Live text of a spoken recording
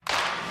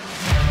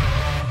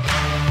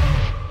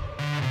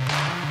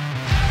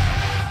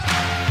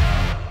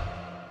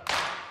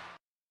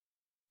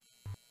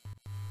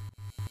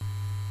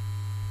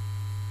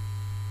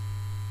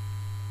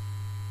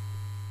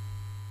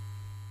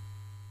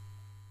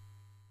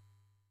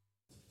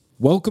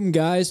Welcome,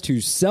 guys, to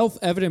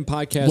Self-Evident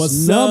Podcast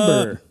What's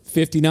number up?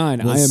 59.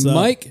 What's I am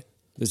up? Mike.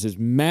 This is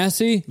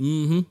Massey.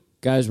 Mm-hmm.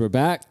 Guys, we're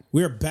back.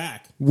 We're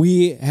back.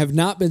 We have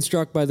not been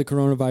struck by the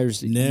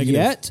coronavirus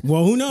yet.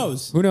 Well, who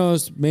knows? Who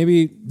knows?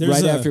 Maybe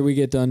There's after we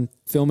get done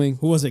filming.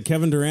 Who was it?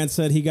 Kevin Durant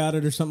said he got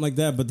it or something like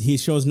that, but he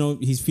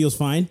feels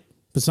fine,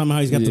 but somehow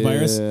he's got the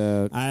virus.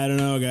 I don't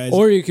know, guys.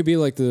 Or you could be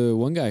like the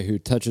one guy who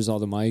touches all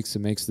the mics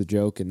and makes the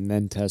joke and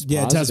then tests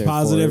positive. test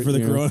positive for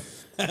the corona.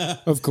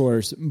 Of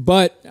course.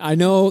 But I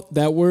know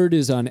that word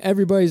is on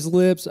everybody's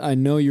lips. I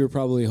know you were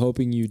probably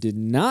hoping you did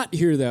not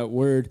hear that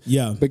word.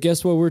 Yeah. But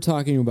guess what we're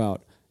talking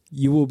about?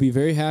 You will be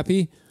very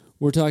happy.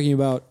 We're talking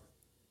about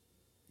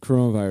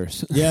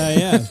coronavirus.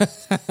 Yeah.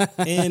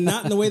 And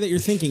not in the way that you're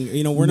thinking.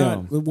 You know, we're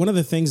No. not. One of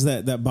the things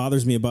that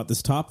bothers me about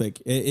this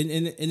topic,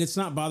 and it's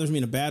not bothers me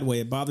in a bad way.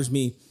 It bothers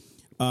me.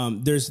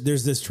 There's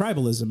this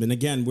tribalism, and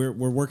again, we're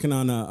working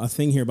on a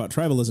thing here about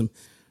tribalism.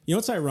 You know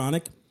what's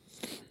ironic?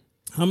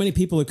 How many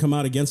people have come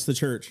out against the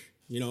church?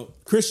 You know,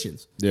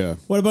 Christians. Yeah.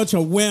 What a bunch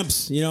of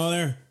wimps. You know,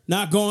 they're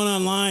not going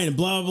online and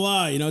blah, blah,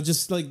 blah. You know,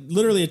 just like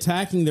literally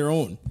attacking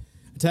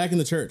attacking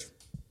the church.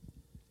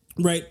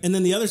 Right. And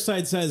then the other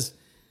side says,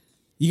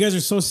 you guys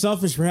are so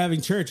selfish for having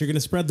church. You're going to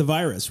spread the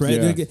virus,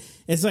 right? Yeah.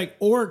 It's like,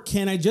 or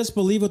can I just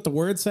believe what the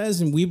word says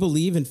and we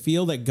believe and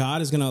feel that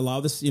God is going to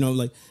allow this, you know,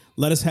 like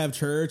let us have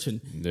church and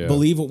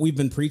believe what we've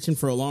been preaching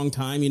for a long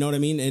time. You know what I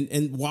mean?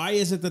 And why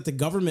is it that the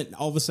government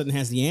all of a sudden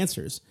has the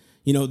answers?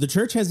 You know, the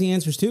church has the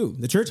answers too.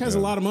 The church has a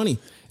lot of money.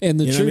 And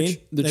the you know church, what I mean?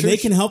 the And church, they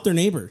can help their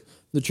neighbor.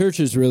 the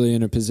church is really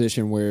in a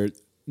position where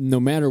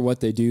no matter what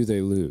they do, they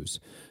lose.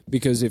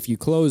 Because if you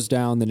close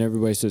down, then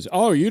everybody says,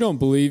 "Oh, you don't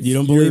believe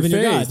in faith.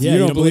 your God. Yeah, you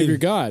don't believe your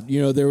God."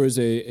 You know, there was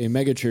a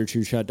mega church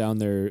who shut down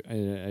their.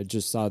 I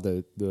just saw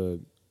the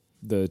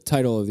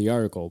title of the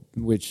article,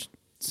 which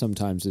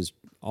sometimes is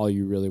all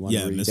you really want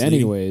to read, misleading.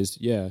 anyways.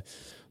 Yeah,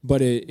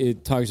 but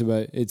it talks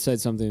about. It said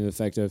something to the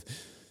effect of,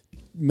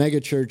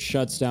 "Mega church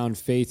shuts down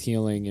faith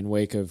healing in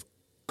wake of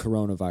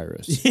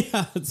coronavirus."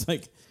 Yeah, it's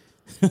like,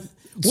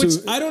 which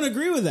I don't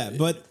agree with that,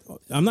 but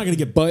I'm not going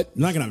to I'm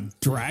not going to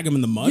drag them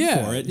in the mud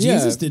for it.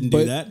 Jesus didn't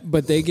do that.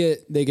 But they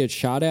get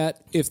shot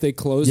at if they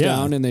close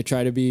down and they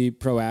try to be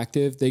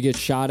proactive. They get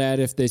shot at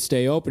if they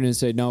stay open and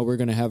say, no, we're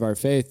going to have our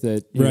faith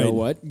that, you know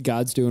what,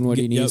 God's doing what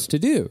he needs to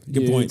do.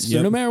 Good point.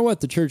 So no matter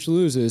what, the church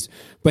loses.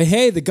 But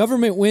hey, the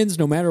government wins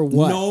no matter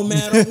what. No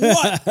matter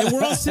what. And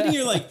we're all sitting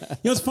here like, you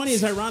know, what's funny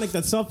is ironic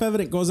that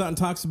Self-Evident goes out and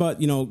talks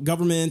about, you know,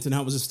 government and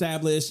how it was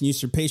established and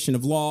usurpation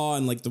of law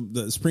and like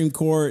the Supreme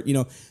Court, you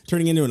know,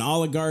 turning into an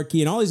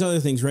oligarchy and all these other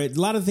things, right? A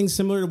lot of things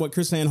similar to what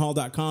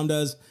ChrisAnneHall.com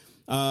does.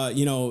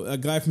 You know, a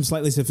guy from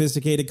Slightly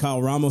Sophisticated,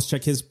 Kyle Ramos,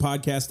 check his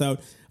podcast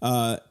out.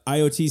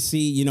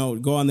 IOTC, you know,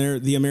 go on there,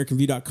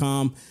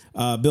 theamericanview.com.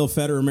 Bill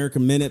Feder,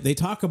 American Minute. They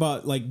talk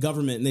about like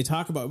government and they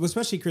talk about,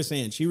 especially Chris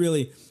Ann, she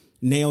really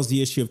nails the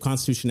issue of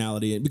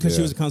constitutionality because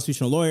she was a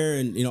constitutional lawyer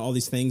and, you know, all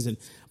these things and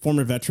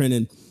former veteran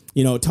and,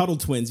 you know, Tuttle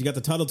Twins. You got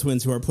the Tuttle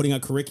Twins who are putting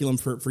out curriculum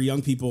for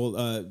young people,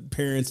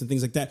 parents and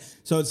things like that.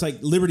 So it's like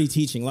liberty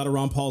teaching, a lot of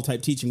Ron Paul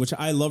type teaching, which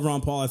I love Ron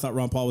Paul. I thought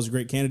Ron Paul was a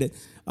great candidate.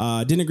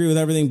 Didn't agree with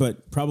everything,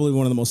 but probably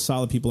one of the most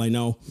solid people I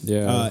know.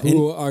 Yeah.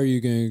 Who are you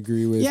going to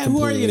agree with? Yeah,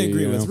 who are you going to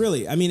agree know? with?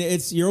 Really, I mean,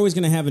 you're always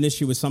going to have an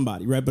issue with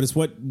somebody, right? But it's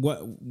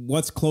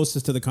what's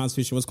closest to the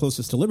Constitution, what's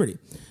closest to liberty,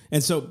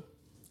 and so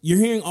you're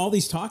hearing all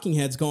these talking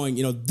heads going,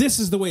 you know, this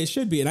is the way it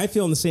should be, and I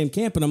feel in the same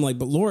camp, and I'm like,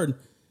 but Lord,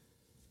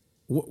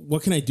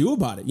 what can I do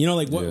about it? You know,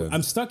 like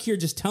I'm stuck here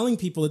just telling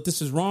people that this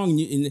is wrong.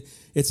 And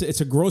it's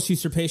a gross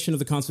usurpation of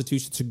the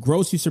Constitution. It's a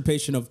gross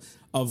usurpation of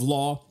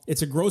law.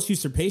 It's a gross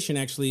usurpation,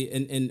 actually,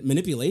 and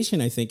manipulation,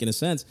 I think, in a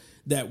sense,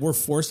 that we're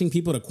forcing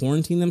people to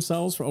quarantine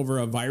themselves over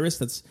a virus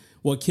that's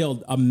what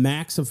killed a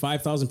max of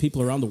 5,000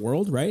 people around the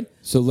world, right?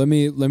 So let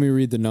me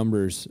read the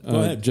numbers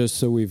just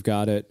so we've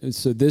got it.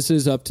 So this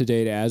is up to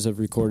date as of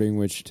recording,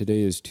 which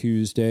today is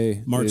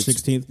Tuesday, March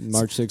 16th.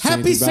 March 16th.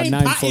 Happy about St.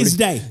 Patty's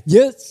Day.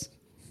 Yes.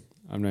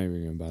 I'm not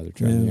even going to bother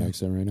trying the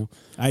accent right now.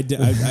 I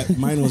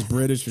mine was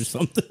British or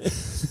something.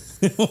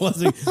 It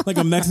was like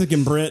a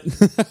Mexican Brit.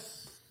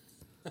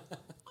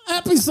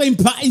 Happy St.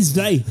 Patty's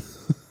Day.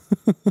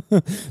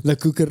 La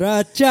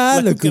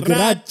cucaracha, la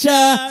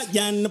cucaracha.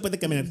 Ya no puede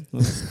caminar.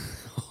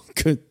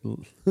 Good.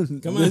 Come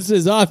on. This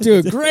is off to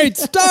a great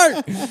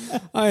start.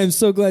 I am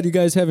so glad you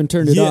guys haven't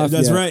turned it off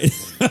that's yet. right.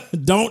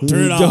 Don't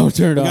turn it off. Don't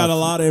turn it off. We got a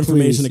lot of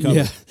information to cover.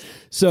 Yeah.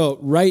 So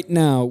right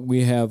now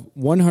we have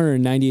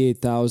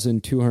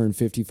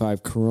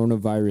 198,255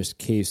 coronavirus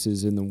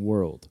cases in the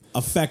world.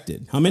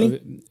 Affected. How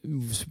many?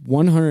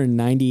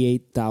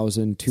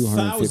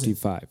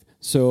 198,255.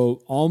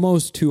 So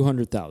almost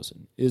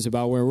 200,000 is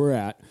about where we're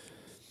at.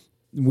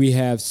 We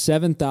have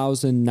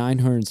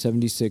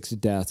 7,976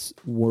 deaths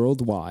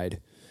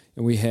worldwide,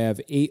 and we have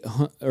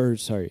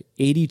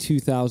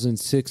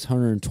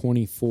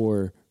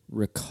 82,624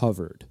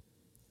 recovered.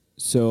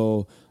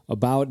 So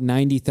about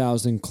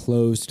 90,000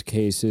 closed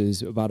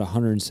cases, about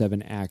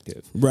 107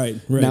 active. Right.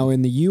 Now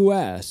in the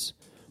U.S.,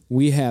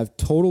 we have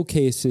total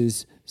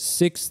cases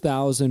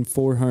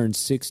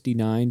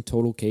 6,469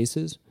 total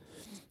cases,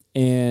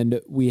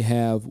 and we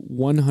have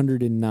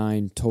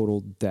 109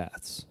 total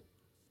deaths.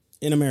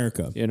 In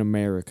America. In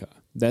America.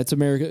 That's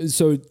America.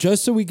 So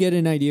just so we get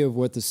an idea of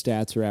what the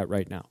stats are at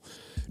right now.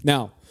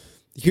 Now,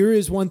 here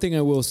is one thing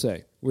I will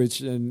say,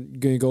 which I'm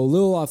going to go a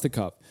little off the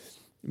cuff.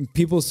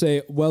 People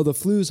say, well, the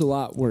flu is a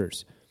lot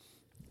worse.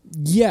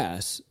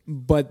 Yes,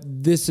 but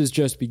this is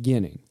just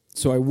beginning.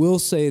 So I will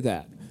say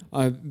that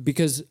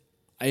because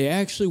I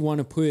actually want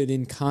to put it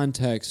in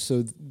context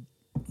so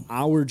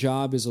our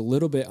job is a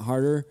little bit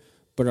harder,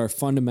 but our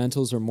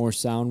fundamentals are more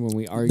sound when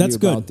we argue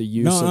about the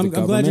use of the government.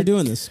 I'm glad you're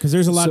doing this because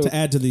there's a lot to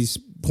add to these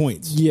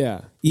points.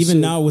 Yeah. Even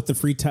now with the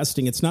free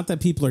testing, it's not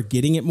that people are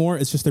getting it more,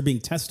 it's just they're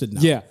being tested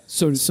now. Yeah.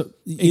 So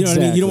you know what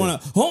I mean? You don't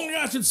want to, oh my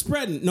gosh, it's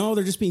spreading. No,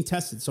 they're just being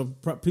tested. So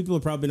people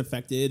have probably been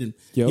affected. And,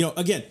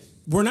 again,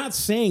 we're not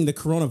saying the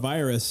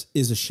coronavirus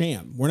is a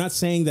sham. We're not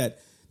saying that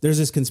there's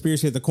this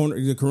conspiracy that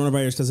the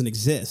coronavirus doesn't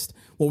exist.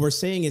 What we're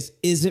saying is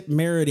it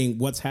meriting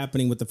what's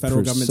happening with the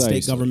federal government,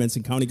 state governments,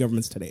 and county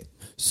governments today?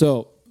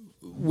 So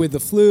with the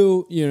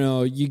flu,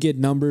 you get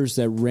numbers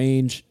that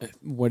range,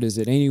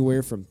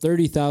 anywhere from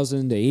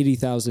 30,000 to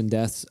 80,000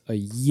 deaths a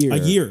year. A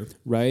year.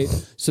 Right?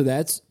 So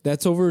that's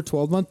over a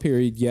 12-month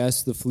period.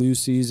 Yes, the flu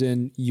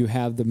season, you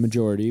have the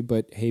majority,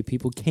 but hey,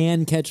 people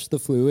can catch the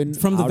flu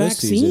from the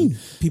vaccine.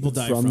 People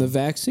die from the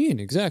vaccine,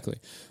 exactly.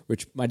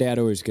 Which my dad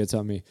always gets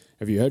on me.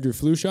 Have you had your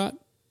flu shot?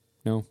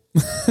 No.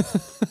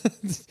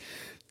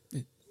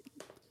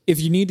 If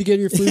you need to get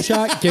your flu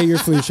shot, get your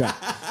flu shot.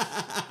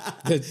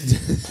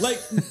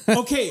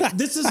 Okay,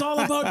 this is all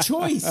about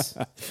choice.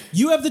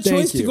 You have the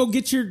choice to go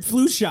get your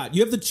flu shot.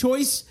 You have the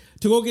choice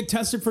to go get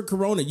tested for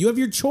corona. You have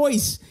your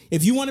choice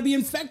if you want to be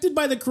infected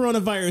by the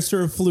coronavirus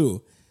or a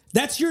flu.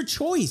 That's your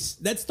choice.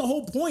 That's the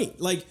whole point.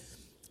 Like,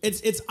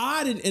 it's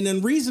odd and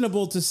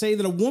unreasonable to say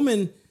that a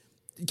woman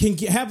can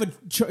have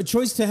a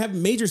choice to have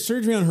major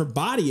surgery on her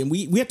body, and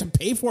we have to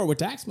pay for it with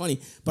tax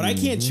money. But I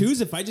can't choose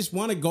if I just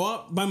want to go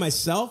out by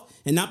myself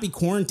and not be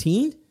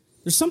quarantined.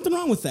 There's something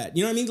wrong with that.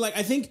 You know what I mean? Like,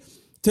 I think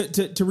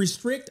to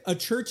restrict a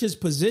church's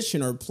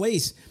position or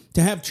place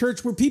to have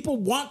church where people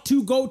want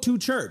to go to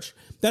church.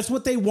 That's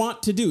what they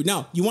want to do.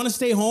 Now, you want to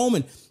stay home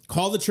and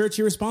call the church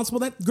irresponsible?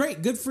 That's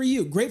great. Good for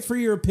you. Great for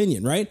your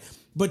opinion, right?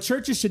 But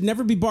churches should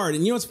never be barred.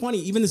 And you know what's funny?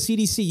 Even the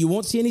CDC, you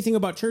won't see anything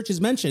about churches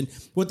mentioned.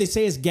 What they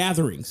say is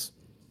gatherings.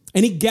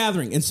 Any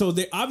gathering. And so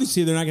they're not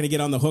going to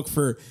get on the hook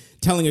for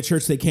telling a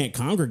church they can't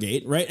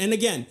congregate, right? And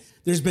again,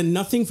 there's been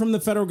nothing from the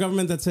federal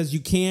government that says you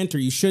can't or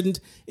you shouldn't.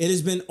 It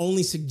has been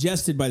only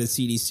suggested by the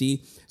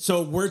CDC.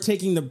 So we're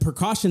taking the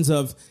precautions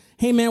of,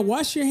 hey, man,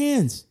 wash your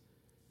hands,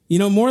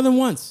 more than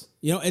once.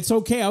 It's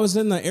okay. I was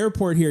in the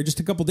airport here just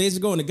a couple days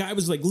ago, and a guy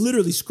was like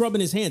literally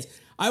scrubbing his hands.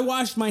 I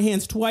washed my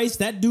hands twice.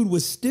 That dude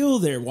was still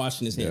there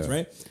washing his hands,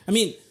 right? I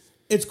mean,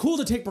 it's cool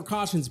to take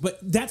precautions, but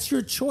that's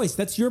your choice.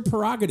 That's your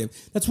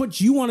prerogative. That's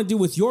what you want to do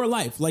with your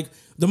life. Like,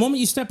 the moment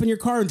you step in your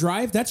car and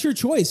drive, that's your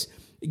choice.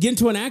 Get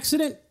into an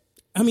accident,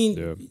 I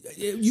mean,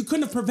 you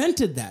couldn't have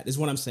prevented that, is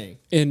what I'm saying.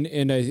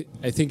 And I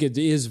think it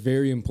is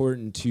very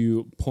important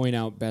to point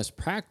out best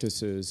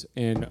practices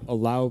and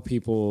allow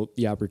people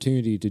the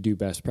opportunity to do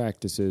best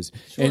practices.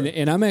 Sure.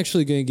 And I'm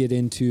actually going to get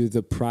into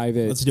the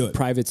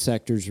private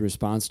sector's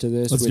response to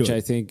this, which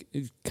I think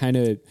kind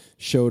of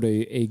showed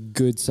a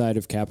good side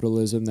of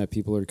capitalism that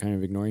people are kind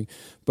of ignoring.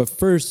 But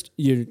first,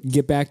 you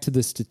get back to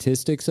the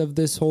statistics of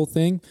this whole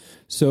thing.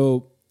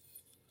 So,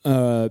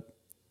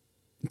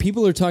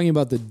 people are talking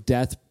about the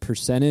death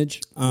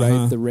percentage,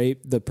 right?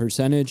 The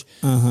percentage.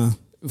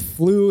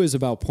 Flu is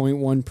about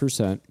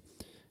 0.1%.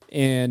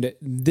 And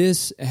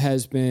this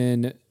has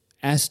been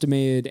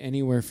estimated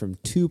anywhere from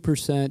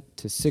 2%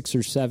 to 6 or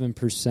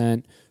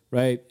 7%,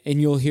 right? And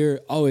you'll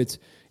hear,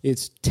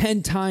 it's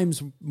 10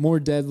 times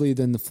more deadly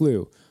than the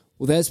flu.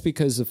 Well, that's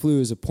because the flu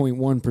is a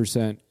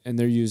 0.1% and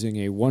they're using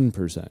a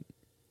 1%,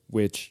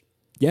 which,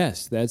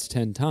 yes, that's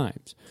 10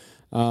 times.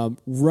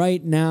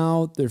 Right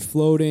now, they're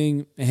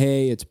floating,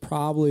 hey, it's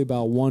probably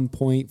about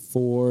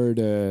 1.4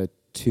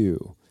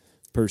 to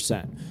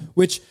 2%,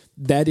 which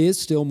that is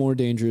still more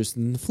dangerous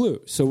than the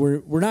flu. So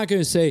we're not going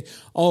to say,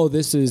 oh,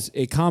 this is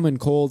a common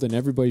cold and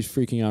everybody's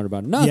freaking out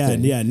about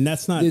nothing. Yeah, and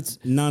that's not,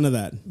 none of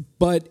that.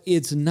 But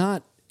it's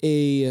not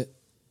a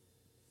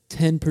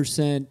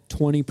 10%, 20%,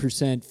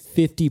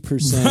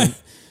 50%. Right.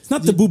 It's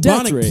not the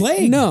bubonic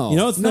plague.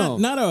 No. It's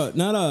not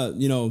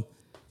a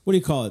what do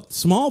you call it?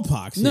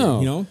 Smallpox. No.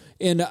 Here,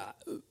 And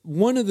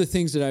one of the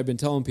things that I've been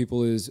telling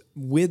people is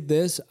with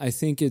this, I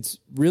think it's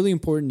really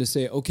important to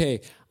say,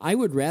 okay, I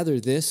would rather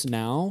this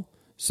now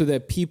so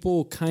that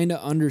people kind of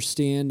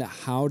understand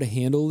how to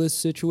handle this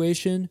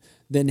situation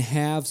than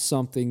have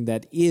something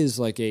that is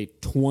like a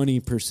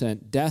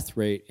 20% death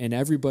rate and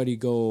everybody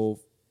go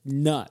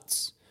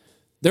nuts.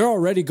 They're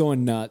already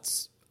going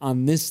nuts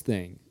on this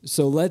thing.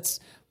 So let's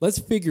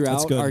figure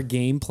out our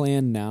game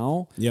plan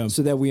now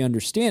so that we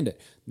understand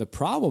it. The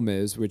problem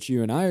is, which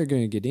you and I are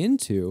going to get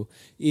into,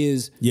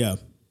 is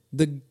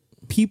the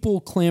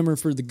people clamor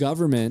for the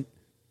government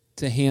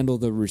to handle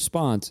the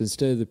response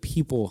instead of the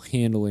people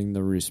handling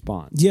the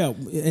response. Yeah,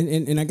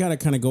 and I got to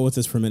kind of go with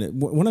this for a minute.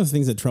 One of the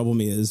things that trouble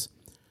me is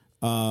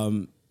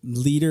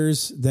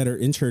leaders that are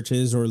in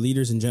churches or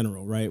leaders in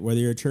general, right? Whether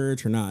you're a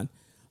church or not,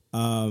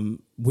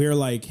 we're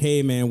like,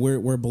 hey man,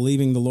 we're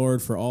believing the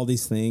Lord for all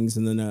these things.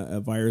 And then a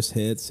virus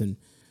hits and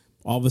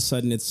all of a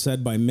sudden it's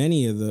said by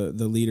many of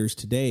the leaders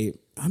today,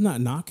 I'm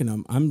not knocking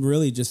them. I'm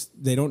really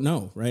just, they don't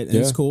know. Right. And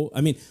it's cool.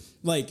 I mean,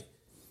 like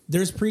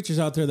there's preachers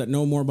out there that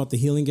know more about the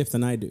healing gift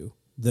than I do,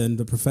 than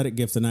the prophetic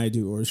gift than I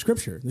do, or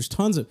scripture. There's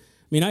tons of, I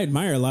mean, I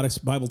admire a lot of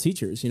Bible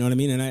teachers, you know what I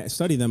mean? And I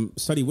study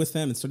with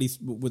them and study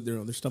with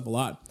their stuff a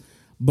lot.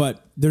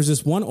 But there's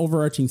this one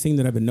overarching thing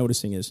that I've been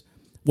noticing is,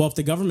 well, if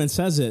the government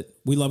says it,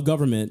 we love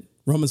government.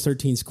 Romans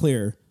 13 is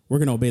clear. We're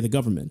going to obey the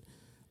government.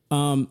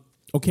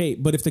 Okay,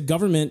 but if the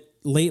government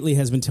lately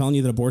has been telling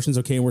you that abortion's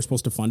okay and we're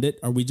supposed to fund it,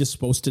 are we just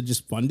supposed to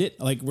just fund it?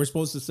 Like we're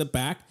supposed to sit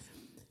back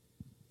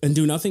and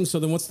do nothing? So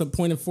then what's the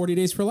point of 40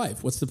 Days for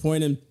Life? What's the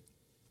point in,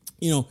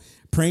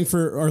 praying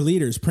for our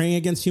leaders, praying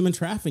against human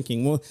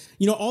trafficking? Well,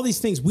 all these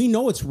things, we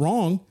know it's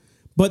wrong,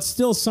 but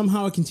still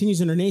somehow it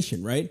continues in our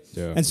nation, right?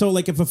 Yeah. And so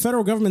like if a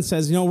federal government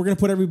says, we're going to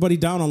put everybody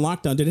down on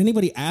lockdown, did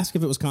anybody ask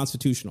if it was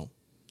constitutional?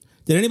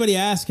 Did anybody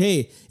ask,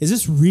 hey, is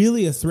this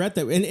really a threat?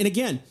 And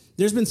again,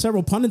 there's been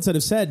several pundits that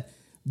have said,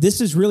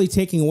 this is really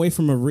taking away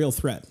from a real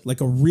threat,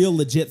 like a real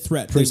legit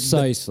threat.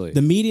 Precisely.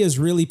 The media is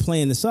really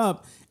playing this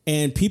up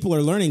and people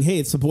are learning, hey,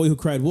 it's the boy who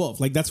cried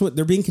wolf. Like that's what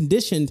they're being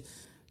conditioned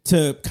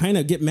to kind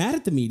of get mad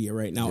at the media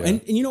right now. Yeah.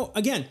 And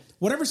again,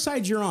 whatever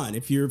side you're on,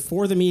 if you're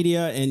for the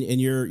media and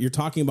you're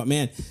talking about,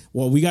 man,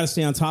 well, we got to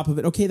stay on top of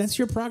it. Okay, that's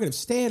your prerogative.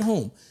 Stay at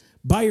home,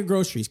 buy your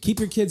groceries, keep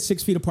your kids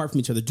 6 feet apart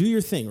from each other, do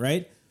your thing,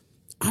 right?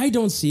 I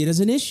don't see it as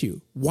an issue.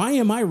 Why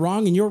am I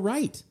wrong and you're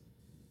right?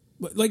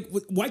 Like,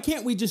 why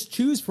can't we just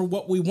choose for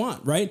what we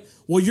want, right?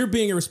 Well, you're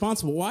being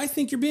irresponsible. Well, I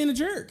think you're being a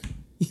jerk.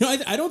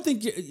 I don't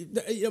think,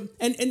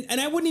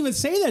 and I wouldn't even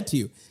say that to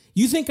you.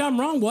 You think I'm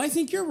wrong? Well, I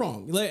think you're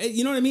wrong. Like,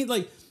 you know what I mean?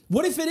 Like,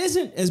 what if it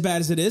isn't as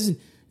bad as it is? And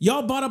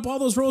y'all bought up all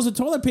those rolls of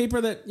toilet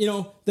paper that,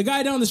 the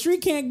guy down the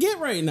street can't get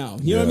right now.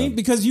 You know what I mean?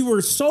 Because you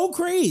were so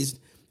crazed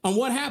on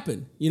what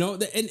happened,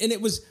 and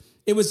it was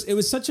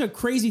such a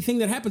crazy thing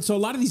that happened. So a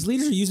lot of these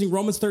leaders are using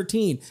Romans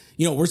 13.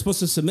 We're supposed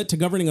to submit to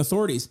governing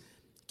authorities.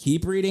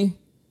 Keep reading.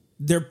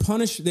 They're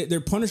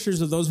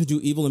punishers of those who do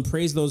evil and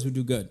praise those who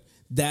do good.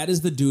 That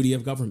is the duty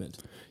of government.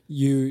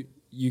 You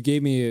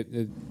gave me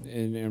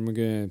and I'm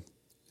going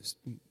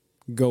to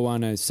go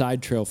on a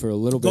side trail for a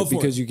little bit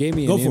because you gave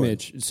me an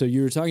image. So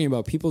you were talking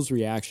about people's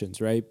reactions,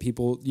 right?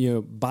 People,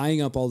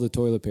 buying up all the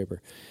toilet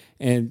paper.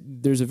 And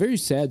there's a very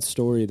sad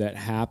story that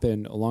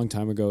happened a long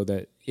time ago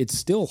that it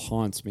still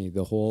haunts me,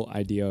 the whole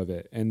idea of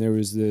it. And there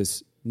was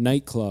this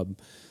nightclub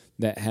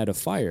that had a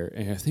fire,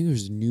 and I think it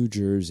was New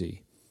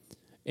Jersey.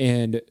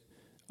 And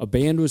a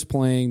band was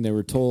playing. They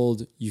were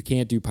told, you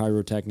can't do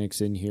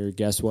pyrotechnics in here.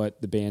 Guess what?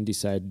 The band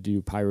decided to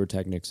do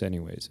pyrotechnics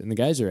anyways. And the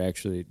guys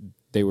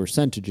they were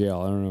sent to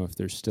jail. I don't know if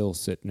they're still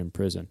sitting in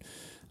prison.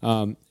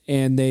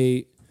 And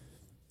they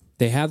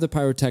have the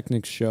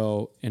pyrotechnics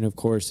show, and of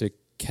course it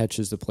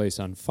catches the place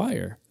on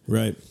fire.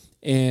 Right.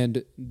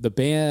 And the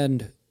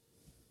band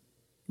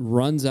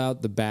runs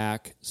out the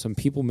back. Some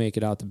people make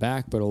it out the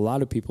back, but a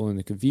lot of people in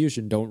the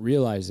confusion don't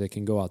realize they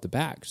can go out the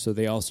back. So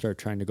they all start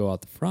trying to go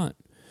out the front.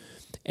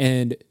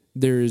 And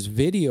there's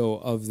video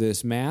of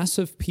this mass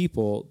of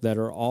people that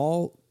are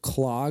all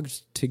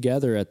clogged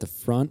together at the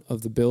front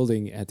of the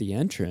building at the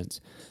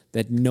entrance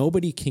that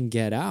nobody can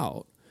get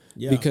out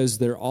because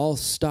they're all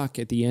stuck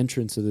at the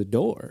entrance of the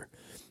door.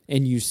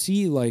 And you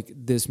see like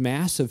this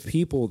mass of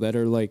people that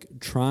are like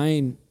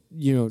trying,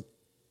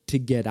 to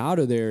get out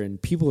of there,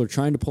 and people are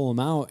trying to pull them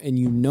out.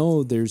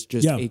 And there's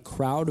just a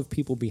crowd of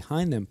people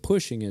behind them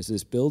pushing as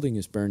this building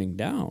is burning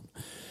down.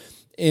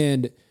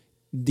 And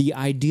the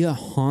idea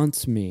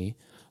haunts me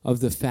of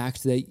the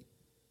fact that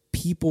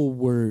people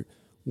were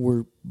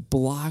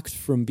blocked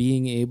from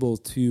being able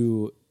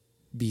to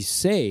be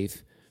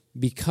safe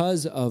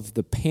because of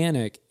the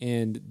panic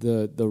and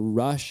the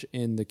rush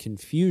and the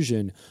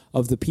confusion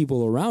of the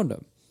people around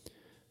them.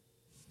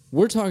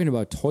 We're talking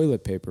about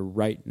toilet paper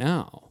right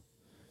now.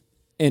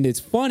 And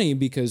it's funny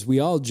because we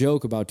all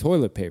joke about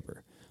toilet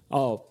paper.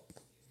 Oh,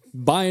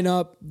 buying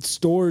up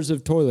stores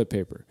of toilet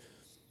paper.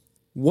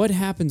 What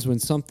happens when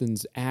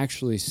something's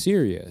actually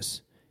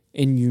serious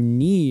and you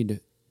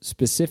need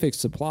specific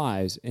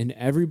supplies and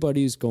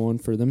everybody's going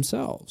for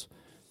themselves?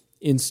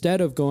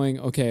 Instead of going,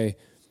 okay,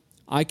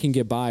 I can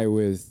get by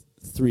with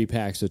 3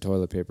 packs of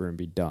toilet paper and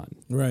be done.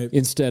 Right.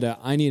 Instead of,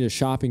 I need a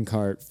shopping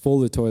cart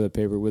full of toilet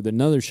paper with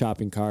another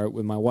shopping cart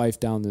with my wife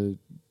down the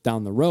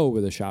row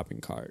with a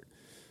shopping cart.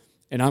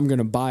 And I'm going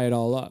to buy it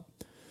all up.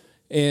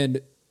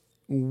 And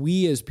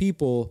we as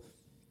people,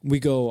 we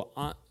go,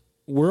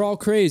 we're all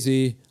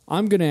crazy.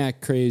 I'm going to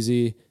act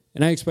crazy.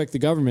 And I expect the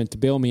government to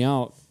bail me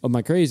out of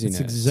my craziness.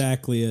 That's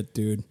exactly it,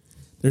 dude.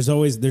 There's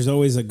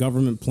always a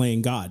government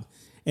playing God.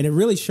 And it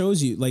really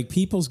shows you, like,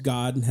 people's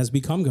God has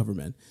become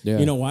government. Yeah.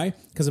 You know why?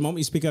 Because the moment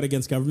you speak out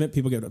against government,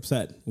 people get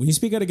upset. When you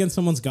speak out against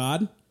someone's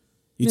God,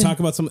 you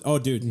talk about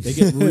they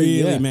get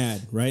really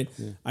mad, right?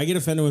 Yeah. I get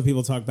offended when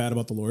people talk bad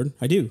about the Lord.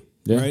 I do,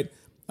 right?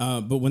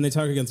 But when they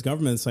talk against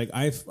government, it's like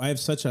I have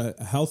such a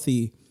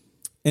healthy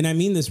and I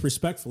mean this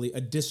respectfully,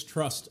 a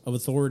distrust of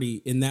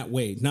authority in that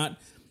way. Not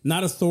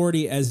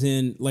authority as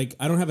in, like,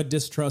 I don't have a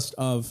distrust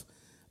of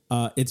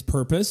its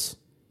purpose,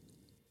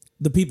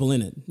 the people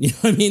in it. You know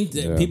what I mean?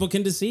 Yeah. People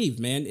can deceive,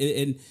 man.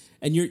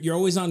 And you're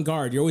always on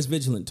guard. You're always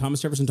vigilant.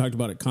 Thomas Jefferson talked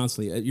about it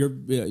constantly.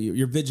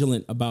 You're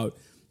vigilant about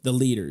the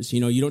leaders.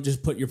 You know, you don't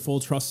just put your full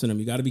trust in them.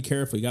 You got to be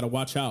careful. You got to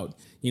watch out,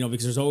 you know,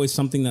 because there's always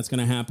something that's going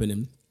to happen.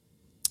 And,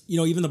 you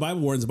know, even the Bible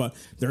warns about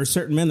there are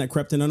certain men that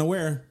crept in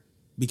unaware.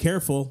 Be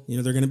careful. You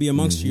know, they're going to be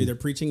amongst you. They're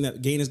preaching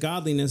that gain is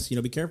godliness. You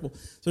know, be careful.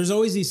 So there's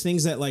always these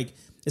things that, like,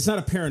 it's not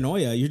a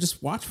paranoia. You're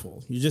just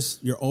watchful.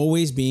 You're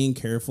always being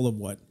careful of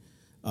what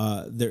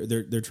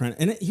they're trying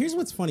to. And here's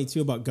what's funny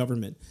too about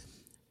government.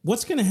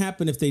 What's going to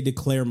happen if they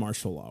declare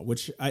martial law?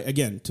 Which,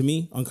 again, to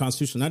me,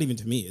 unconstitutional. Not even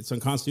to me, it's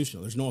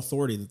unconstitutional. There's no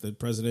authority that the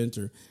president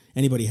or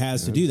anybody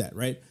has to do that,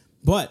 right?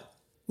 But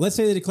let's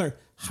say they declare.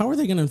 How are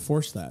they going to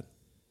enforce that?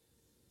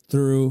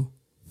 Through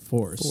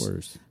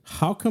force.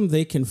 How come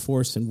they can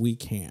force and we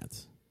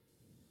can't?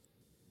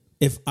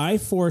 If I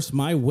force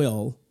my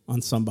will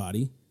on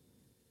somebody,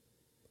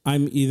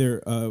 I'm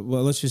either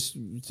let's just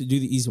do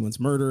the easy ones: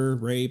 murder,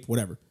 rape,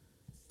 whatever.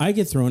 I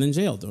get thrown in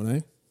jail, don't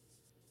I?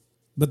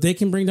 But they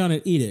can bring down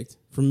an edict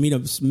for me to.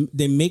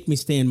 They make me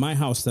stay in my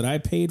house that I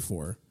paid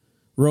for,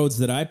 roads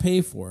that I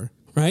pay for,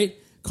 right?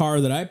 Car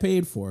that I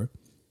paid for,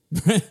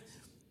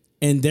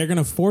 and they're going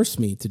to force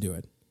me to do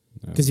it.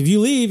 Because if you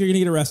leave, you're going to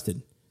get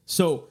arrested.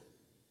 So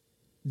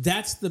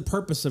that's the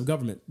purpose of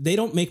government. They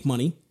don't make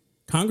money.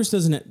 Congress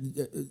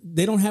doesn't.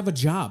 They don't have a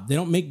job. They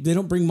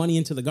don't bring money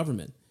into the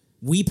government.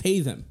 We pay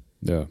them.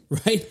 Yeah.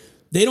 Right?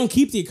 They don't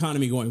keep the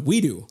economy going.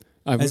 We do.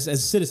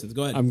 As citizens.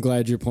 Go ahead. I'm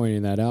glad you're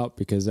pointing that out,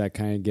 because that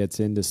kind of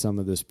gets into some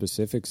of the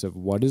specifics of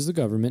what is the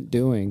government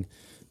doing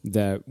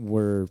that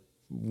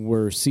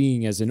we're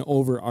seeing as an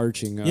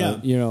overarching,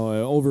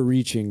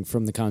 overreaching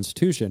from the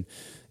Constitution.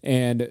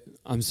 And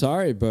I'm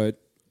sorry, but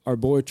our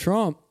boy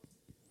Trump,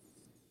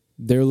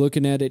 they're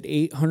looking at an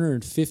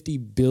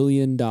 $850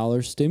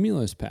 billion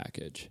stimulus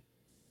package.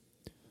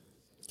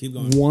 Keep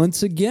going.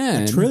 Once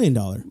again, $1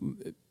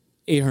 trillion.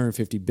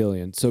 850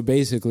 billion. So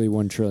basically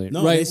 1 trillion.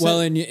 No, right.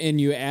 Well, and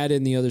you add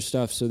in the other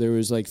stuff. So there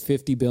was like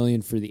 50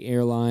 billion for the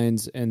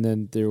airlines, and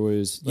then there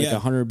was like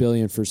 100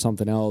 billion for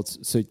something else.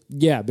 So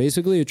yeah,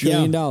 basically $1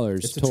 trillion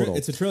total.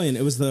 It's $1 trillion.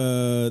 It was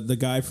the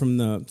guy from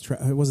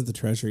it wasn't the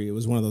Treasury. It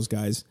was one of those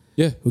guys.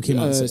 Yeah. Who came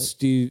out and said,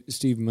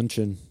 Steve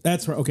Mnuchin.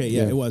 That's right. Okay.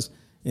 Yeah, it was.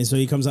 And so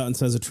he comes out and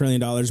says $1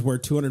 trillion, where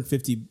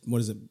 250,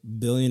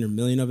 billion or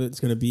million of it's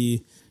going to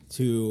be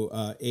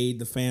to aid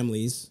the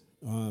families.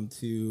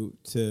 To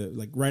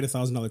like write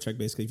 $1,000 check,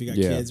 basically. If you got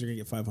kids, you're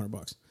gonna get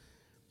 $500.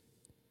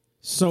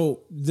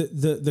 So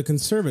the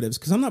conservatives,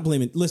 because I'm not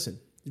blaming. Listen,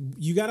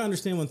 you got to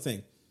understand one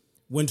thing.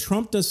 When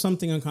Trump does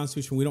something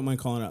unconstitutional, we don't mind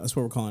calling it out. That's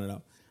what we're calling it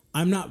out.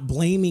 I'm not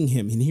blaming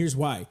him, and here's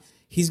why.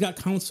 He's got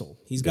counsel.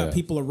 He's got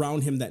people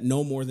around him that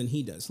know more than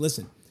he does.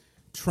 Listen,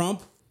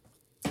 Trump,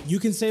 you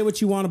can say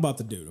what you want about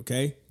the dude,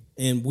 okay?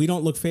 And we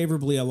don't look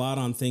favorably a lot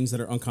on things that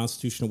are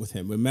unconstitutional with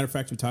him. As a matter of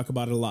fact, we talk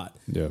about it a lot.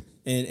 Yeah.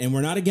 And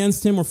we're not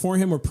against him. We're for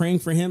him. We're praying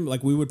for him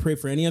like we would pray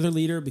for any other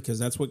leader, because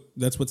that's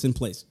what's in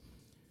place.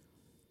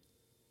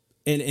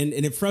 And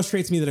it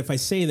frustrates me that if I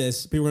say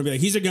this, people are going to be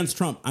like, he's against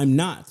Trump. I'm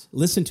not.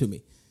 Listen to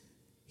me.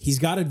 He's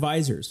got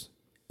advisors.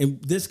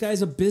 And this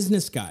guy's a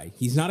business guy.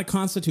 He's not a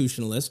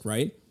constitutionalist,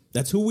 right?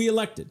 That's who we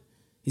elected.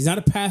 He's not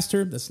a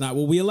pastor. That's not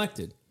what we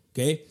elected.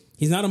 Okay?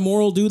 He's not a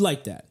moral dude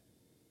like that.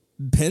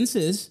 Pence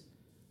is.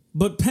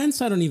 But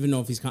Pence, I don't even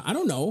know if he's... I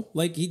don't know.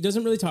 Like, he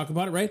doesn't really talk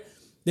about it, right?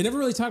 They never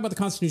really talk about the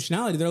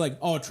constitutionality. They're like,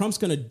 oh, Trump's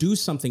going to do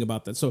something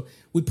about that. So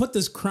we put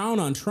this crown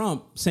on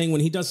Trump, saying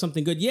when he does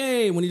something good,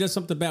 yay. When he does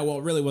something bad, well,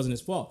 it really wasn't his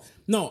fault.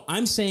 No,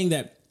 I'm saying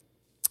that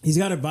he's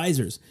got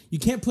advisors. You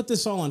can't put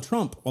this all on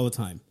Trump all the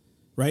time,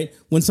 right?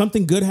 When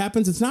something good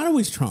happens, it's not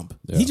always Trump.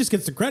 Yeah. He just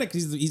gets the credit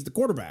because he's the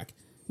quarterback,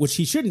 which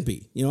he shouldn't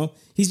be. You know,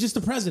 he's just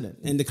the president,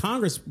 and the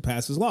Congress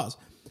passes laws.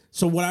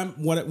 So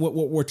what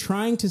we're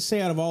trying to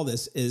say out of all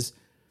this is,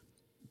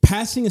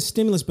 passing a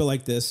stimulus bill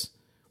like this,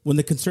 when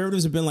the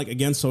conservatives have been like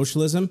against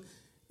socialism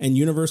and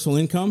universal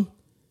income,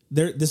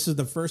 this is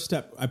the first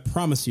step, I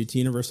promise you, to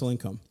universal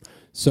income.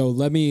 So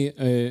let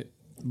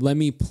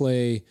me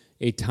play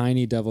a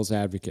tiny devil's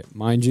advocate.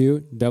 Mind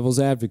you,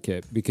 devil's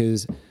advocate,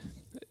 because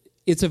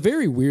it's a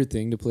very weird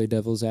thing to play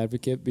devil's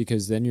advocate,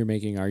 because then you're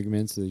making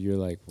arguments that you're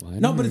like, well, I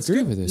don't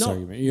agree with this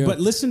argument. You know?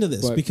 But listen to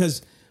this,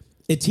 because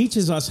it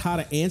teaches us how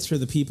to answer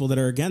the people that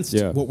are against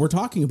what we're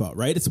talking about,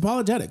 right? It's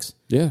apologetics.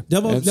 Yeah.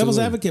 Devil's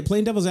advocate,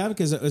 playing devil's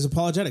advocate is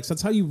apologetics.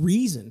 That's how you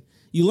reason.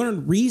 You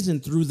learn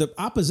reason through the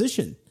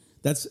opposition.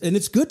 And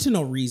it's good to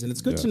know reason.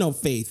 It's good to know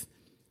faith.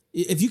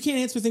 If you can't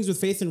answer things with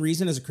faith and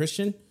reason as a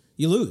Christian,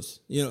 you lose.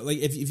 You know, like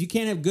if you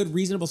can't have good,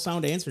 reasonable,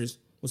 sound answers,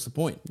 what's the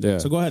point? Yeah.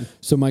 So go ahead.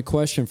 So my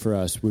question for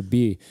us would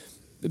be,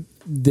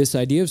 this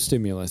idea of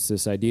stimulus,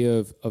 this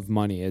idea of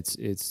money,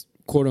 it's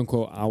quote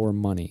unquote our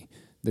money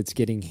that's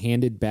getting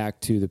handed back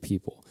to the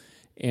people.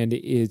 And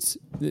it's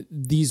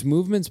these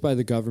movements by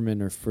the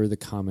government are for the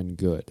common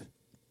good.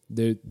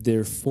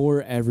 They're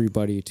for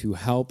everybody to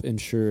help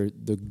ensure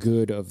the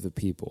good of the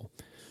people.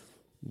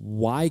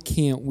 why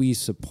can't we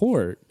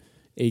support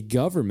a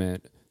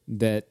government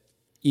that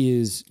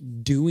is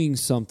doing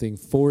something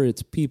for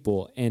its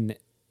people and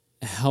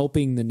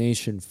helping the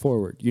nation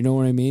forward? You know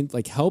what I mean?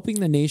 Like helping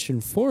the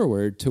nation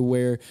forward to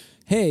where,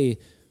 hey,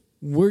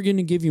 we're going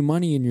to give you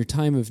money in your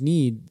time of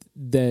need,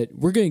 that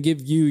we're going to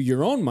give you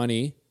your own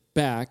money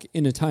back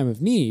in a time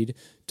of need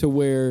to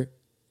where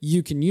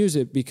you can use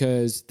it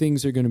because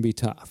things are going to be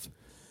tough.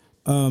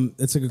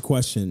 That's a good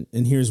question.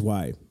 And here's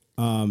why.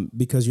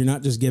 Because you're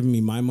not just giving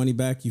me my money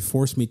back. You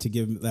forced me to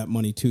give that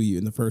money to you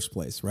in the first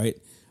place, right?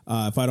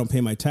 If I don't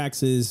pay my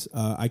taxes,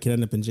 I could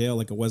end up in jail,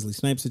 like a Wesley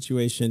Snipes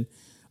situation.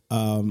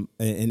 And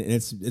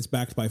it's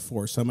backed by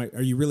force. So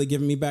are you really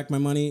giving me back my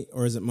money,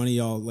 or is it money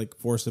y'all like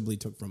forcibly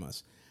took from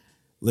us?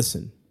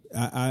 Listen,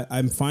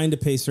 I'm fine to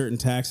pay certain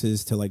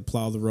taxes to like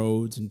plow the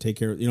roads and take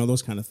care of,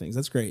 those kind of things.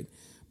 That's great.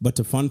 But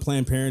to fund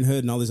Planned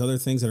Parenthood and all these other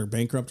things that are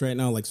bankrupt right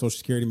now, like Social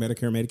Security,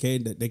 Medicare,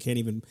 Medicaid, that they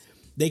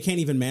can't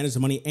even manage the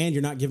money, and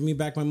you're not giving me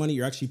back my money.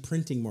 You're actually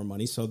printing more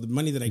money. So the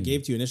money that I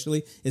gave to you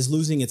initially is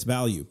losing its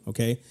value,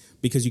 okay?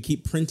 Because you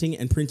keep printing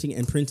and printing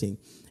and printing,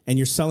 and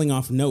you're selling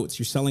off notes,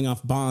 you're selling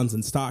off bonds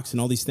and stocks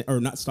and all these things, or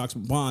not stocks,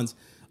 but bonds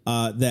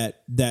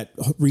that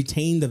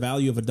retain the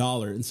value of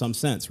 $1 in some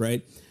sense,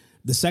 right?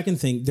 The second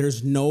thing,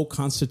 there's no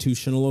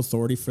constitutional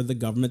authority for the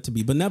government to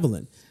be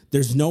benevolent.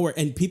 There's nowhere,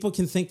 and people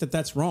can think that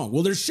that's wrong.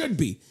 Well, there should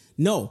be.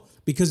 No,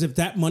 because if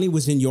that money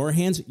was in your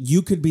hands,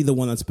 you could be the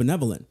one that's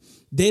benevolent.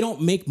 They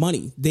don't make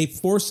money. They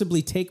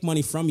forcibly take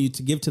money from you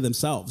to give to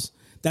themselves.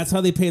 That's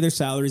how they pay their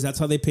salaries. That's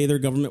how they pay their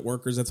government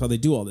workers. That's how they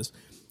do all this.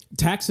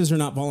 Taxes are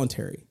not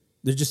voluntary.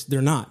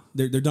 They're not.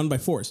 They're done by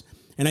force.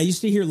 And I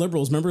used to hear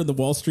liberals, remember the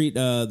Wall Street,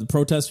 the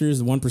protesters,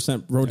 the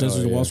 1%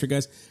 protesters, the Wall Street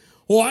guys?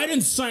 Well, I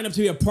didn't sign up to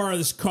be a part of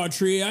this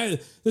country.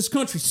 This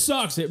country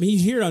sucks. I mean, you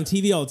hear it on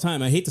TV all the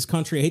time. I hate this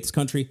country. I hate this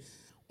country.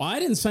 Well, I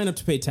didn't sign up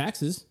to pay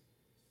taxes.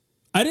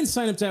 I didn't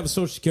sign up to have a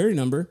Social Security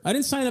number. I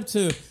didn't sign up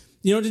to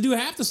do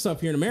half the stuff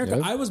here in America.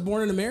 Yep. I was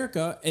born in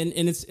America, and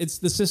it's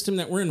the system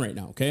that we're in right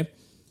now, okay?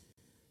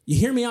 You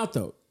hear me out,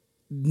 though.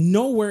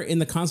 Nowhere in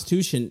the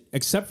Constitution,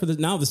 except for the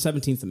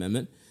 17th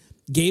Amendment,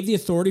 gave the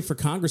authority for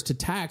Congress to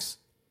tax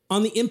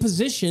on the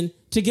imposition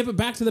to give it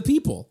back to the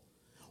people.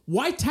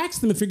 Why tax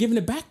them if you're giving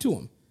it back to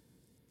them?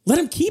 Let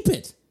them keep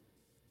it.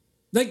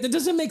 Like, that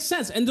doesn't make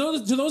sense. And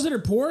to those that are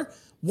poor,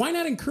 why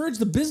not encourage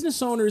the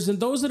business owners and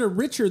those that are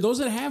richer, those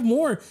that have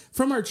more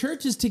from our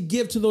churches to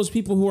give to those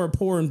people who are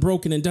poor and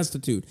broken and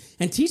destitute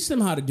and teach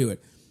them how to do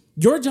it?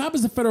 Your job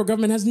as the federal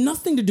government has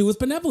nothing to do with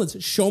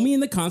benevolence. Show me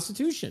in the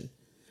Constitution.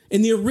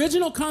 In the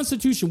original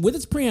Constitution, with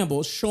its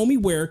preamble, show me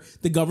where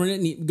the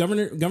government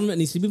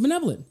needs to be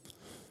benevolent.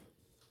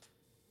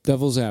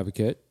 Devil's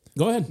advocate.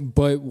 Go ahead.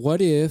 But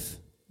what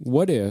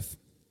if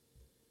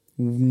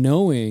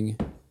knowing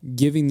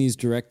giving these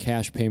direct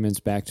cash payments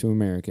back to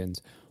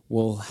Americans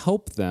will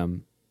help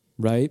them,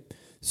 right?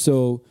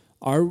 So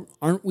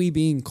aren't we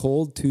being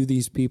cold to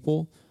these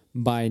people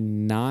by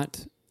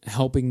not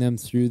helping them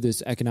through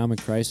this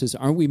economic crisis?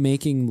 Aren't we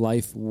making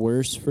life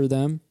worse for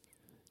them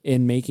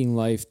and making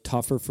life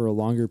tougher for a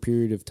longer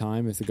period of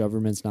time if the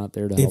government's not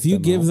there to help them? If you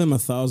give them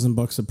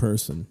 $1,000 a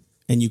person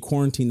and you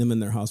quarantine them in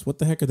their house, what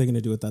the heck are they going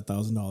to do with that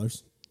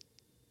 $1,000?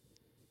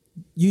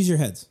 Use your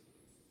heads.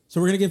 So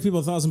we're going to give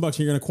people $1,000 and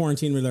you're going to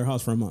quarantine them in their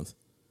house for a month.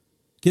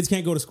 Kids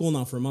can't go to school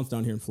now for a month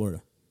down here in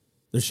Florida.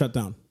 They're shut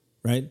down,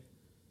 right?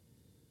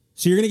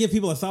 So you're going to give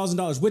people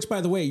 $1,000, which,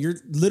 by the way, you're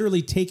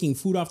literally taking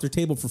food off their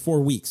table for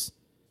 4 weeks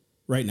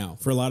right now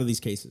for a lot of these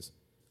cases.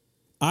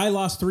 I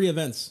lost 3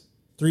 events,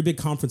 3 big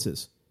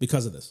conferences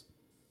because of this.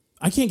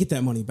 I can't get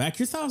that money back.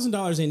 Your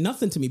 $1,000 ain't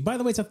nothing to me. By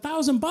the way, it's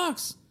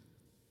 $1,000.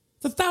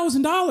 It's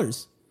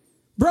 $1,000.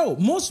 Bro,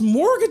 most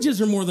mortgages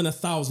are more than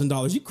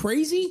 $1,000. You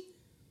crazy?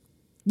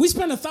 We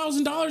spend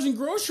 $1,000 in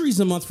groceries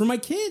a month for my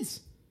kids.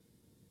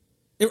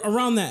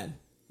 Around that,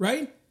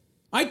 right?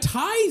 I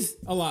tithe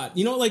a lot.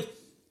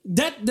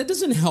 That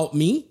doesn't help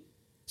me.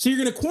 So you're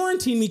going to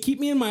quarantine me, keep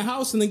me in my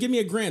house, and then give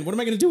me $1,000. What am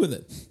I going to do with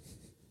it? I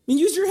mean,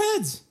 use your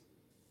heads.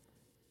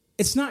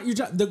 It's not your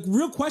job. The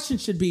real question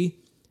should be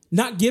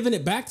not giving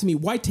it back to me.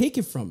 Why take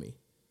it from me?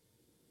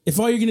 If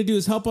all you're going to do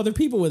is help other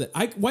people with it,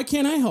 why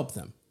can't I help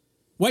them?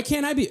 Why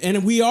can't I be?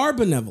 And we are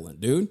benevolent,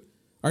 dude.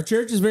 Our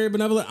church is very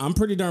benevolent. I'm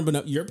pretty darn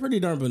benevolent. You're pretty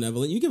darn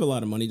benevolent. You give a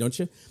lot of money, don't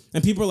you?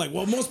 And people are like,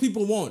 well, most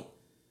people won't.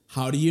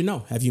 How do you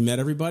know? Have you met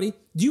everybody?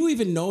 Do you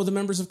even know the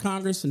members of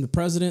Congress and the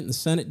president and the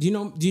Senate? Do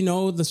you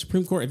know the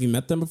Supreme Court? Have you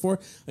met them before?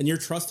 And you're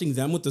trusting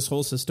them with this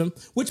whole system,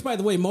 which, by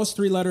the way, most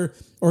 3-letter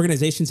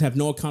organizations have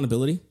no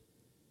accountability.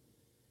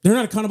 They're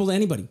not accountable to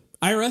anybody.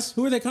 IRS,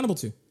 who are they accountable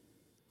to?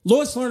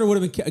 Lois Lerner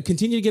would have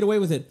continued to get away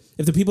with it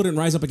if the people didn't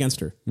rise up against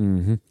her.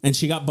 Mm-hmm. And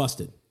she got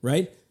busted,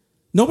 right?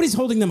 Nobody's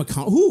holding them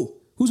accountable.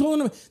 Who's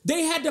holding them?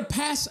 They had to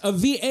pass a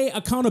VA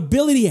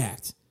Accountability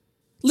Act.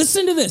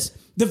 Listen to this.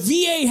 The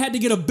VA had to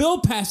get a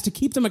bill passed to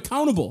keep them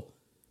accountable,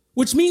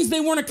 which means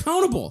they weren't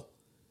accountable,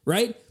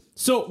 right?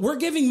 So we're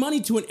giving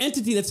money to an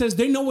entity that says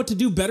they know what to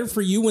do better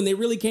for you when they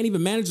really can't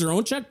even manage their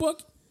own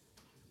checkbook.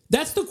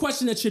 That's the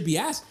question that should be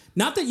asked.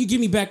 Not that you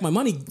give me back my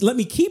money. Let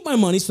me keep my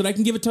money so that I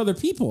can give it to other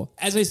people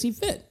as I see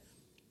fit.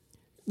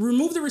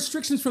 Remove the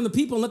restrictions from the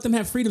people and let them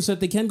have freedom so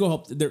that they can go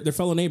help their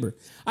fellow neighbor.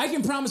 I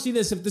can promise you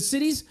this. If the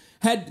cities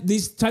had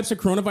these types of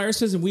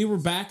coronaviruses and we were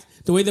back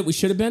the way that we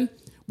should have been,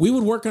 we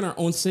would work on our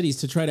own cities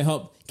to try to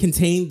help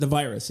contain the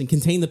virus and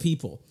contain the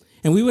people.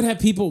 And we would have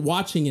people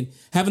watching and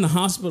having the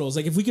hospitals.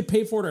 Like if we could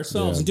pay for it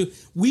ourselves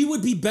we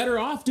would be better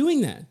off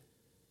doing that.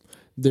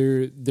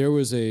 There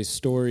was a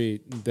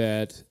story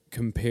that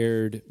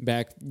compared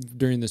back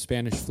during the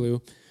Spanish flu.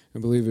 I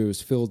believe it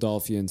was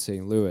Philadelphia and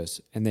St. Louis,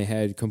 and they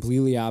had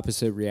completely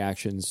opposite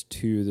reactions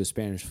to the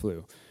Spanish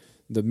flu.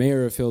 The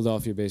mayor of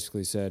Philadelphia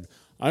basically said,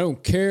 I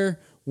don't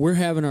care. We're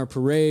having our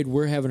parade.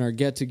 We're having our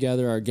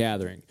get-together, our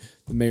gathering.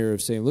 The mayor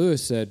of St.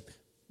 Louis said,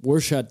 we're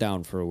shut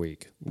down for a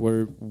week.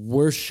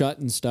 We're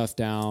shutting stuff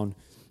down.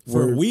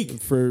 For a week?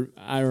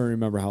 I don't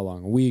remember how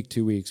long, a week,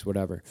 2 weeks,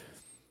 whatever.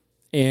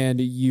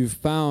 And you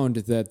found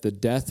that the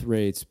death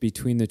rates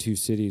between the two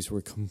cities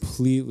were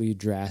completely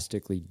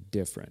drastically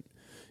different.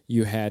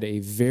 You had a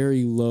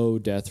very low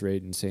death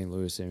rate in St.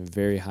 Louis and a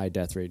very high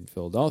death rate in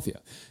Philadelphia.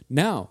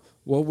 Now,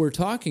 what we're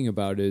talking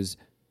about is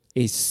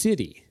a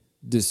city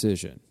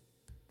decision.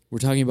 We're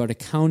talking about a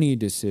county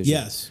decision.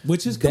 Yes,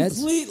 which is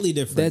completely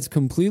different. That's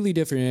completely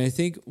different. And I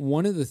think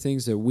one of the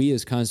things that we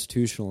as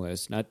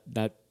constitutionalists, not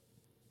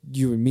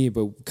you and me,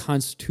 but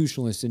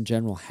constitutionalists in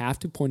general, have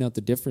to point out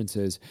the difference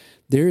is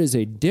there is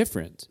a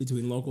difference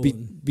between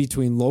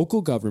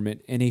local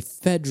government and a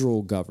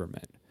federal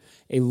government.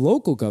 A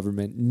local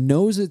government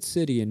knows its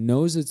city and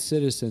knows its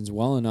citizens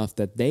well enough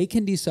that they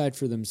can decide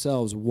for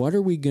themselves, what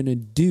are we going to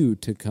do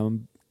to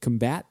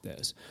combat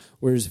this?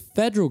 Whereas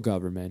federal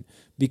government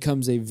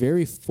becomes a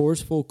very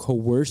forceful,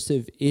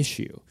 coercive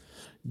issue.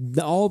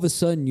 All of a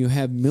sudden, you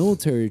have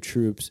military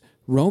troops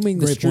roaming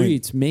the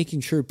streets,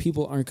 making sure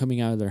people aren't coming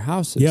out of their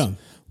houses. Yeah.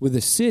 With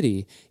a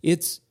city,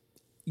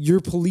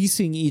 you're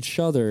policing each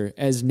other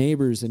as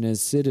neighbors and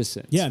as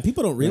citizens. Yeah, and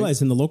people don't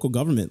realize in the local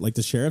government, like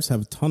the sheriffs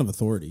have a ton of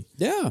authority.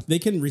 Yeah. They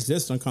can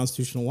resist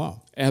unconstitutional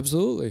law.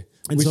 Absolutely.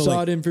 And we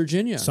saw it in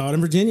Virginia.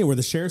 Where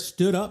the sheriff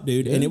stood up,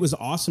 dude, and it was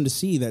awesome to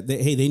see that,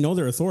 they know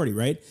their authority,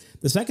 right?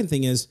 The second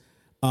thing is,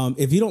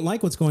 if you don't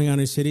like what's going on in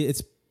your city,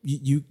 it's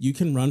you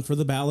can run for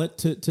the ballot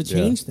to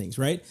change things,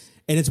 right?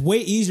 And it's way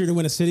easier to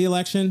win a city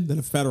election than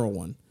a federal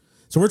one.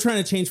 So we're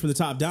trying to change from the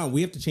top down.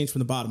 We have to change from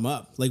the bottom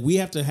up. Like we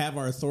have to have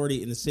our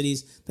authority in the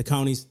cities, the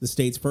counties, the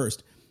states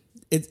first.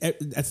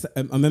 That's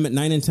Amendment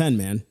 9 and 10,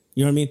 man.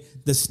 You know what I mean?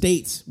 The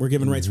states were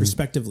given rights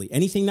respectively.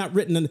 Anything not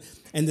written in,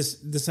 and this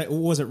what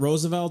was it,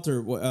 Roosevelt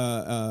or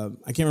I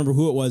can't remember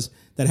who it was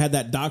that had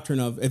that doctrine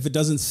of if it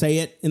doesn't say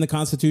it in the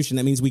Constitution,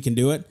 that means we can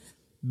do it.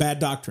 Bad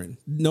doctrine.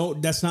 No,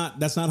 that's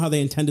not how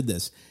they intended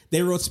this.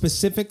 They wrote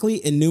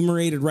specifically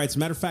enumerated rights. As a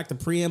matter of fact, the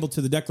preamble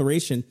to the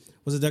Declaration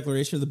was a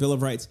declaration of the Bill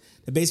of Rights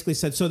that basically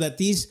said so that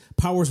these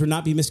powers would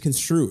not be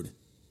misconstrued.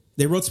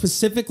 They wrote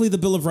specifically the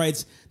Bill of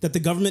Rights that the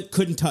government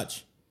couldn't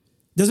touch.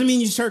 Doesn't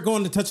mean you start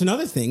going to touching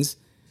other things.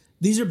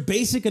 These are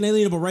basic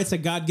inalienable rights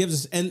that God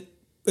gives us, and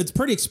it's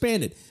pretty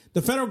expanded.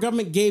 The federal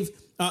government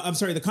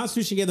the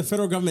Constitution gave the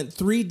federal government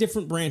 3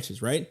 different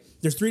branches, right?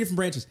 There's 3 different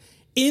branches.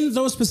 In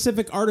those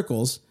specific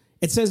articles,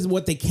 it says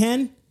what they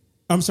can't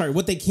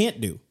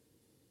do.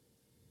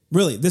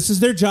 Really, this is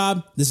their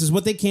job. This is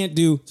what they can't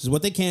do. This is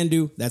what they can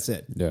do. That's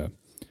it. Yeah.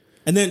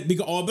 And then,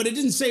 but it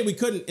didn't say we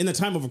couldn't in the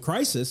time of a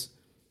crisis.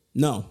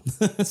 No,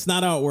 that's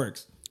not how it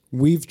works.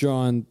 We've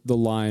drawn the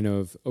line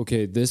of,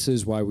 okay, this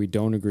is why we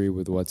don't agree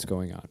with what's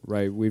going on,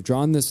 right? We've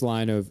drawn this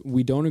line of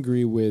we don't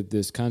agree with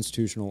this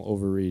constitutional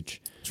overreach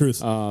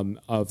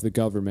of the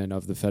government,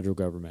 of the federal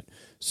government.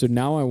 So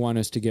now I want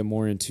us to get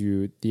more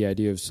into the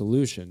idea of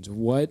solutions.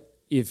 What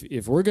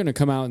if we're going to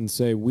come out and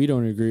say we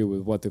don't agree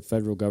with what the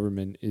federal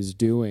government is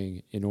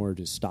doing in order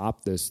to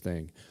stop this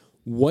thing,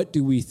 what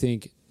do we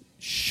think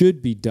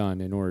should be done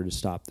in order to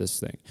stop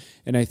this thing?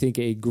 And I think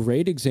a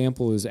great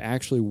example is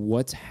actually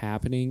what's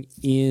happening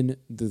in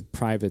the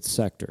private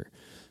sector.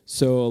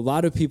 So a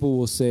lot of people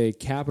will say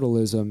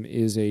capitalism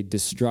is a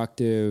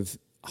destructive,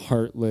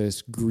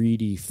 heartless,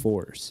 greedy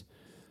force.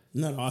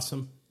 Isn't that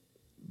awesome?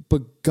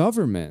 But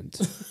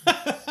government...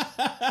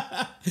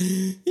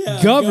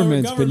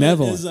 government's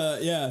benevolent.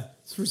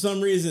 For some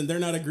reason, they're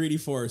not a greedy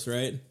force,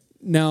 right?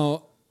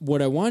 Now,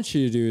 what I want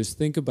you to do is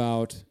think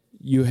about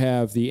you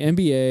have the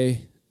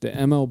NBA, the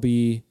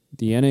MLB,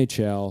 the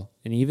NHL,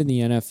 and even the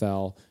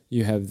NFL.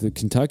 You have the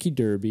Kentucky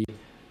Derby.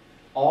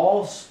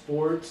 All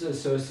sports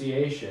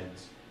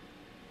associations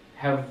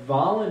have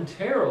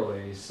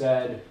voluntarily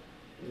said,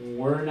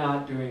 we're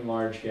not doing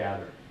large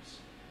gatherings.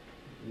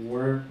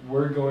 We're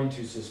going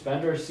to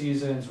suspend our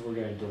seasons. We're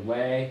going to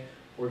delay.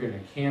 We're going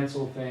to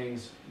cancel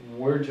things.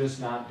 We're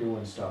just not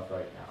doing stuff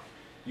right now.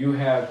 You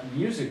have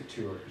music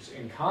tours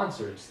and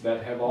concerts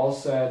that have all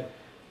said,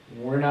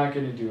 we're not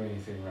going to do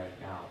anything right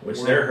now.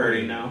 Which they're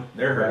hurting now.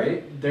 They're hurting.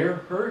 Right? They're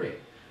hurting.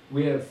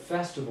 We have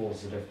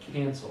festivals that have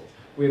canceled.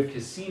 We have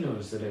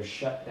casinos that have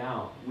shut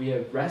down. We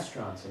have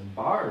restaurants and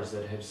bars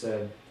that have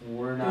said,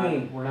 we're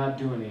not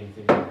doing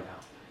anything right now.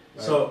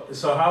 Right?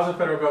 So how's the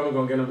federal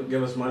government going to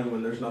give us money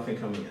when there's nothing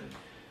coming in?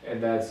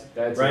 And that's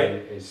right?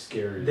 a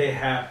scary. They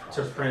have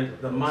to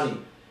print the money.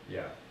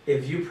 Yeah.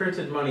 If you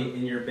printed money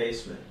in your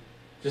basement,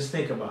 just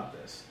think about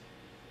this.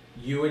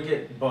 You would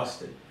get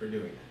busted for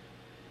doing it.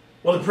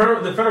 Well, the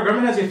federal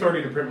government has the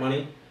authority to print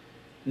money,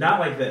 not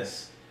like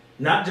this.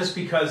 Not just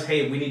because,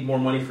 hey, we need more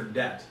money for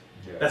debt.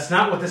 Yeah. That's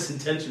not what this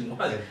intention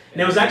was.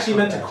 And it was actually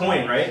meant to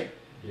coin, right?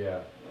 Yeah.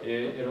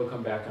 It'll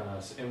come back on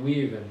us. And we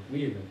even,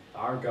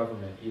 our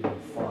government even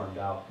farmed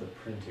out the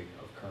printing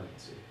of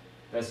currency.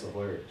 That's the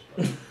hilarious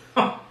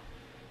part.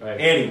 Right.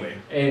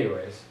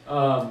 Anyways.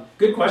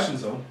 Good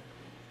questions, though.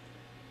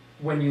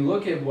 When you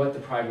look at what the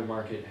private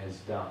market has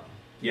done,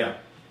 yeah,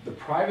 the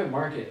private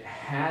market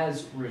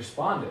has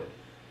responded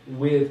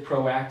with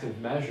proactive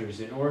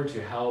measures in order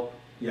to help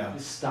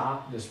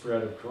stop the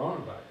spread of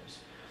coronavirus.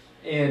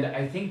 And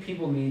I think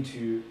people need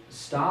to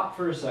stop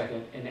for a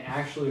second and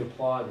actually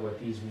applaud what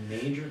these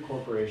major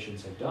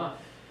corporations have done.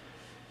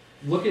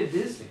 Look at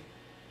Disney.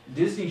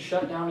 Disney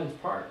shut down its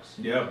parks.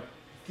 Yep.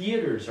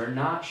 Theaters are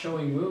not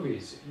showing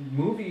movies.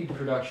 Movie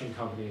production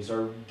companies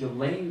are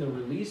delaying the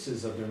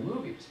releases of their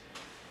movies.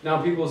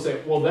 Now people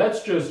say, well,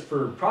 that's just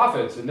for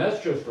profits and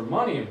that's just for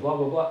money and blah,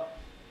 blah, blah.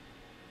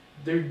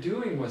 They're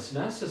doing what's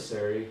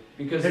necessary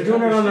because they're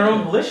doing it on their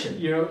own volition.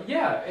 You know,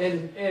 yeah.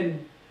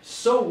 And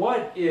so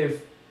what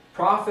if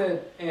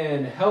profit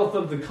and health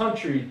of the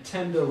country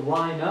tend to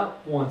line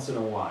up once in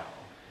a while?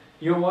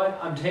 You know what?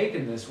 I'm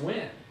taking this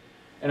win.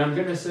 And I'm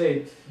going to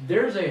say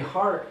there's a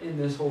heart in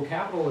this whole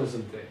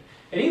capitalism thing.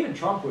 And even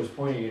Trump was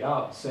pointing it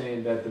out,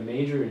 saying that the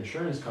major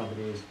insurance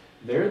companies,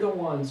 they're the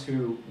ones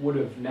who would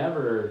have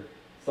never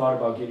thought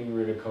about getting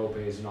rid of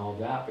copays and all of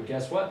that. But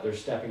guess what? They're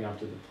stepping up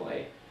to the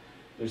plate.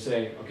 They're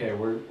saying, okay,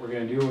 we're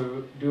going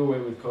to do away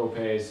with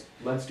copays.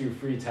 Let's do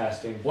free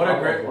testing. What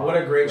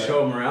a great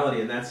show of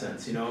morality in that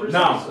sense, you know.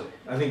 Precisely.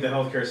 Now, I think the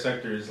healthcare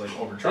sector is like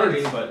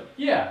overcharging, but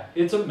yeah,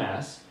 it's a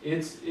mess.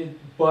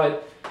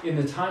 But in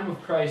the time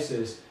of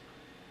crisis,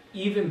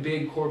 even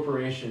big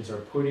corporations are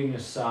putting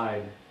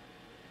aside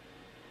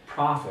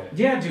profit.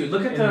 Yeah, dude,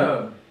 look at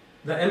the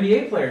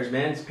NBA players,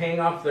 man. It's paying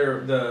off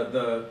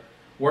the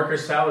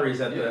workers' salaries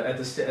at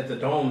the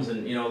domes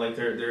and like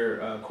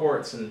their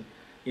courts and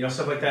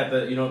stuff like that.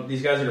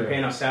 These guys are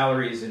paying off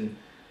salaries and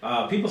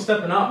people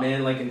stepping up,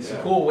 man, like in some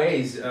cool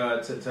ways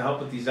to help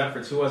with these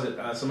efforts. Who was it?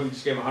 Somebody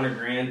just gave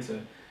 $100,000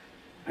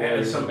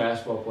 to. Some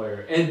basketball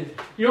player. And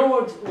you know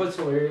what's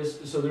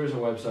hilarious? So there's a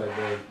website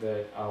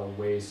that I'll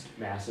waste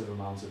massive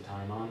amounts of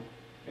time on,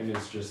 and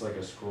it's just like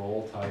a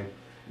scroll type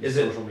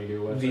social media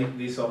website.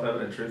 The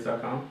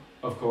selfevidenttruth.com?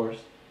 Of course.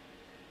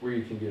 Where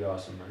you can get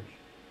awesome merch.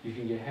 You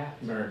can get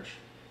hats. Merch.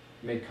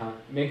 Make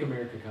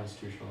America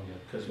constitutional again.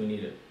 Because we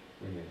need it.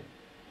 We need it.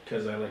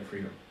 Because I like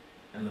freedom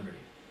and liberty.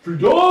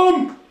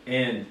 Freedom!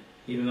 And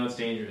even though it's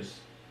dangerous,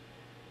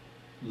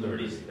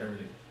 liberty's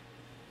everything.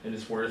 And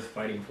it's worth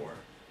fighting for.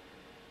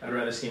 I'd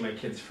rather see my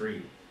kids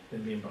free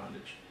than be in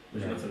bondage.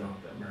 There's nothing wrong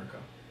with that, America.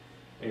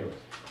 Anyways.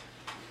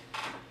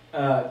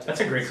 That's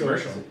a great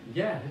commercial.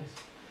 Yeah, it is.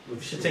 We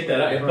should take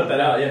that out. Put that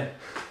out, yeah.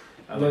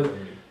 I like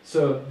liberty.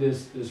 So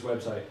this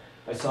website,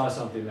 I saw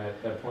something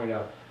that pointed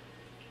out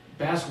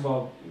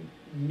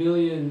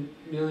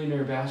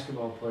millionaire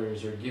basketball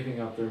players are giving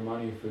up their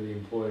money for the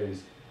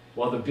employees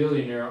while the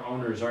billionaire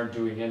owners aren't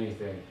doing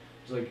anything.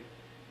 It's like,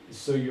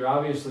 so you're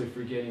obviously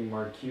forgetting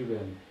Mark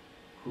Cuban,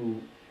 who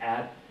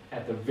at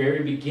the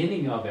very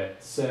beginning of it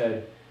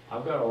said,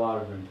 I've got a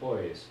lot of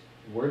employees.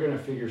 We're going to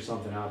figure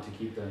something out to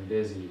keep them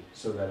busy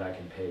so that I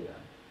can pay them.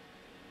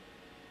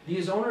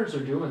 These owners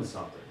are doing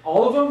something.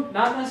 All of them?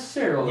 Not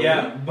necessarily.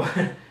 Yeah,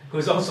 but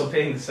who's also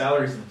paying the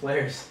salaries of the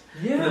players?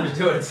 Yeah. For them to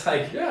do it. It's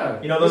like,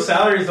 those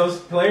salaries, those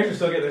players are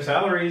still getting their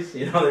salaries.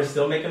 They're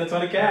still making a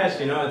ton of cash.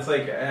 It's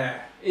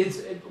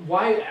like,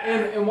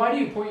 why do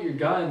you point your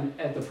gun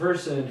at the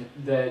person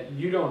that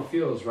you don't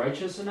feel is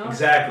righteous enough?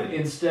 Exactly.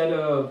 Instead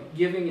of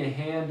giving a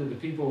hand to the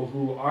people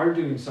who are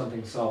doing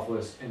something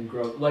selfless and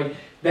grow. Like,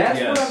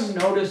 that's what I'm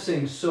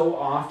noticing so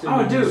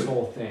often in this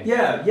whole thing.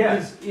 Yeah.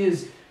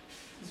 Is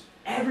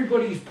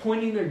everybody's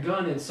pointing their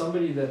gun at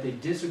somebody that they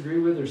disagree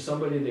with or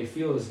somebody they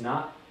feel is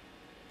not,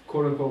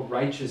 quote unquote,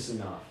 righteous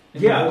enough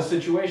in the whole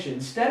situation.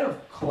 Instead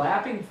of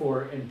clapping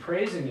for and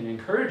praising and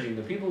encouraging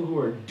the people who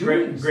are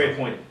doing Great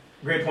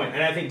point.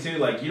 And I think too,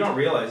 like, you don't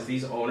realize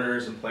these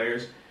owners and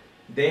players,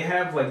 they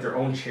have like their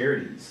own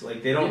charities.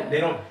 Like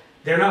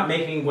they're not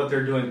making what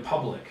they're doing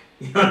public.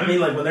 You know what I mean?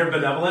 Like when they're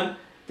benevolent,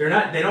 they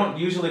don't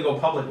usually go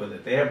public with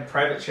it. They have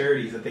private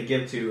charities that they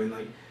give to and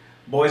like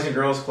boys and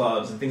girls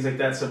clubs and things like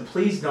that. So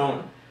please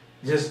don't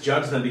just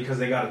judge them because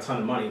they got a ton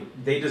of money.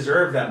 They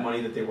deserve that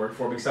money that they work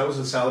for because that was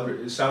a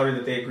salary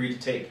that they agreed to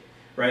take,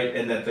 right?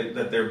 And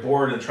that their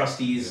board and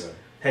trustees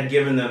had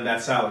given them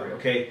that salary,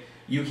 okay?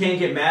 You can't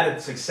get mad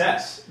at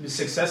success.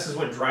 Success is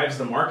what drives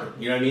the market,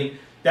 you know what I mean?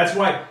 That's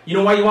why, you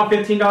know why you want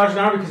 $15 an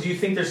hour? Because you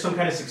think there's some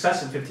kind of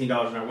success in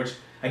 $15 an hour, which,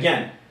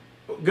 again,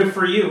 good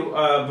for you,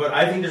 but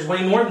I think there's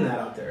way more than that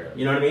out there,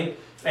 you know what I mean?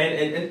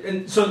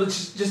 And so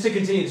just to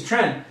continue this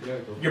trend,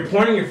 you're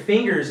pointing your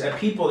fingers at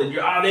people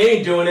that they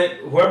ain't doing it.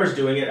 Whoever's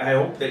doing it, I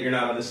hope that you're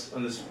not on this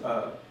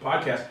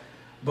podcast.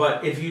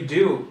 But if you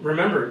do,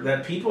 remember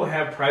that people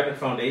have private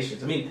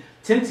foundations. I mean,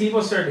 Tim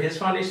Tebow started his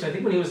foundation, I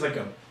think, when he was like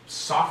a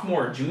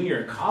sophomore or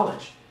junior in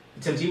college.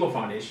 The Tim Tebow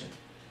Foundation.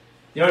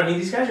 You know what I mean?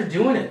 These guys are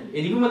doing it. And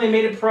even when they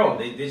made it pro,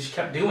 they just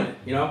kept doing it,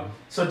 you know?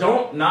 So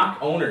don't knock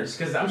owners,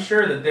 because I'm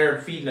sure that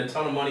they're feeding a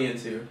ton of money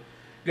into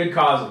good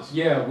causes.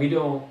 Yeah, we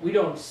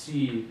don't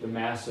see the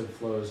massive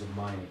flows of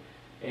money.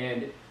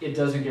 And it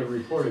doesn't get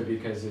reported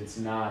because it's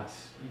not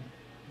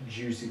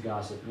juicy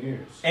gossip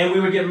news. And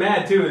we would get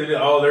mad, too. They'd be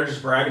like, oh, they're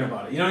just bragging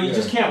about it. You know, you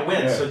just can't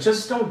win. Yeah. So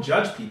just don't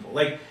judge people.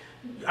 Like,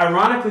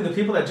 ironically, the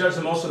people that judge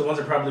the most are the ones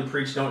that probably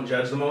preach don't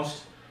judge the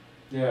most.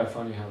 Yeah,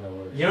 funny how that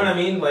works. You know what I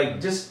mean?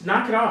 Like, just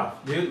knock it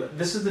off, dude.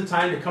 This is the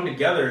time to come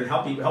together and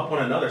help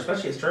one another,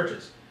 especially as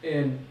churches.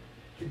 And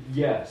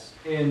yes,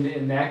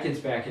 and that gets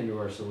back into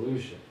our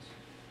solutions.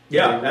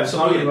 Yeah, like,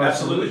 absolutely.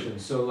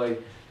 Solutions. So,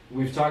 like,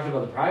 we've talked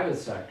about the private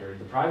sector.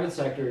 The private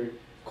sector,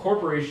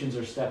 corporations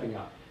are stepping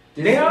up.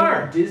 They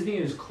are. Disney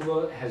has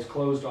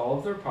closed all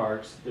of their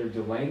parks. They're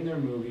delaying their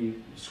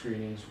movie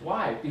screenings.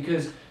 Why?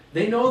 Because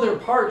they know their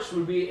parks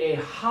would be a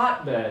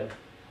hotbed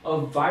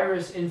of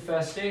virus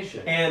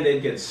infestation. And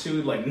they'd get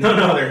sued like none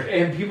other.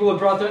 And people have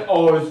brought that,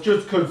 it's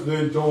just because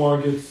they don't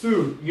want to get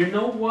sued. You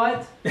know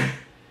what?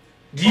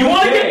 Do you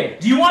want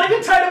to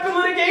get tied up in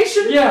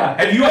litigation?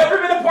 Yeah. Have you ever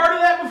been a part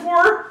of that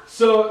before?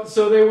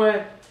 So they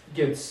went,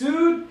 get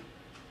sued,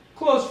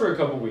 closed for a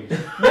couple weeks.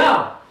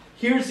 Now,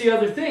 here's the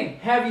other thing.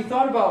 Have you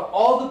thought about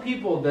all the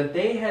people that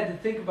they had to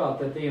think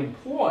about that they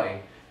employ,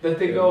 that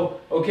they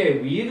go, okay,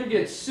 we either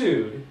get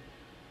sued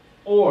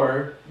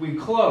or we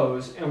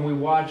close and we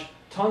watch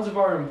tons of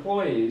our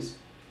employees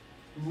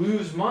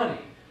lose money.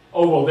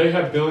 Oh, well, they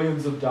have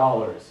billions of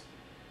dollars.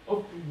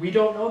 Oh, we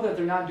don't know that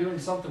they're not doing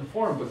something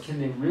for them, but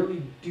can they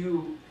really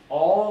do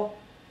all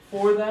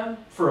for them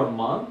for a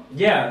month?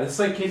 Yeah, it's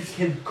like,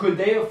 could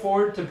they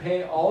afford to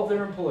pay all of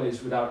their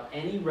employees without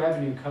any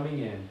revenue coming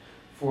in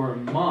for a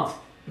month?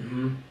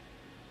 Mm-hmm.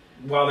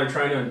 While they're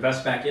trying to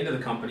invest back into the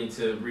company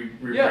to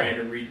rebrand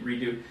and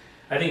redo.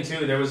 I think,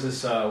 too, there was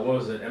this,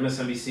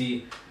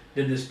 MSNBC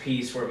did this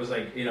piece where it was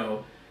like,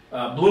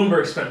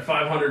 Bloomberg spent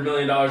 $500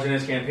 million in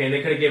his campaign.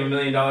 They could have given $1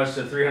 million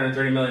to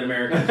 330 million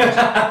Americans. No,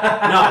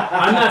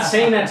 I'm not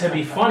saying that to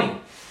be funny.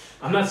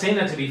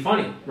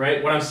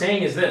 Right? What I'm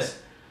saying is this.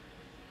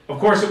 Of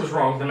course, it was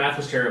wrong. The math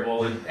was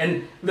terrible,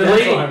 and the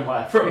lady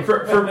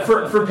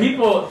for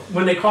people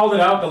when they called it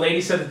out, the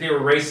lady said that they were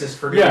racist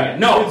for doing it.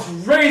 No, it's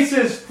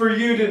racist for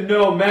you to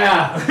know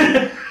math.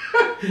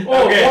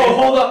 Okay.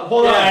 Hold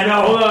on. I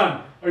know. Hold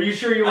on. Are you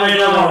sure you want to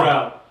go that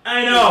route?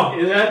 I know.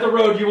 Is that the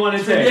road you want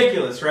to take? It's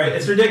ridiculous, right?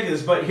 It's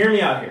ridiculous, but hear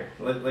me out here.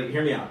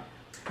 Hear me out.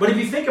 But if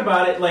you think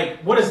about it,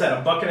 what is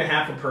that,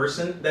 $1.50 a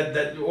person?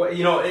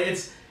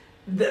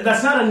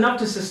 That's not enough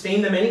to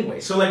sustain them anyway.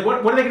 So,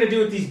 what are they going to do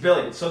with these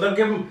billions? So they'll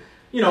give them,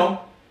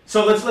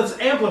 so let's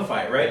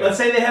amplify it, right? Let's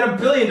say they had $1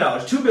 billion,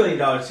 $2 billion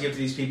to give to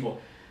these people.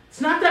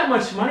 It's not that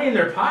much money in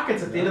their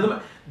pockets at the end of the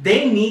month.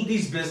 They need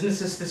these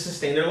businesses to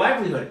sustain their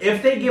livelihood.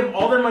 If they give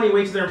all their money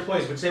away to their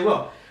employees, which they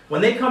will,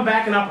 when they come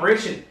back in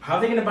operation, how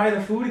are they going to buy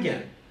their food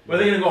again? Are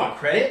they going to go on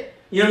credit?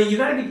 You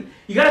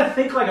gotta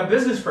think like a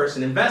business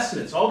person.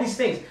 Investments, all these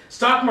things.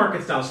 Stock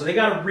market's down, so they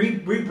gotta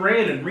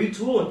rebrand and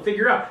retool and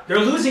figure out. They're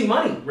losing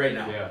money right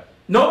now. Yeah.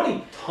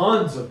 Nobody.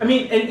 Tons of. I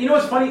mean, and you know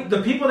what's funny?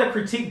 The people that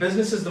critique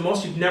businesses the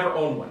most, you've never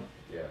owned one.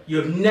 Yeah. You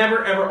have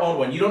never ever owned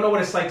one. You don't know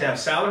what it's like to have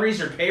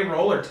salaries or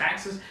payroll or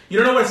taxes. You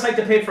don't know what it's like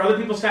to pay for other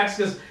people's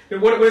taxes.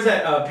 Because what is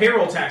that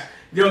payroll tax?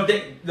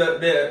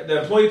 The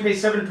employee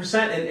pays 7%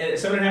 and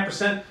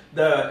 7.5%.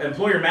 The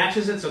employer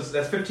matches it, so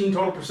that's 15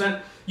 total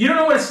percent. You don't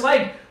know what it's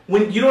like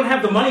when you don't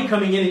have the money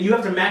coming in and you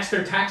have to match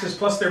their taxes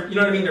plus their,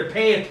 their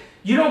pay.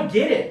 You don't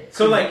get it.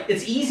 So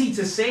it's easy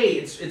to say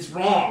it's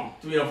wrong,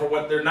 for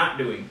what they're not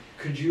doing.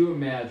 Could you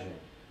imagine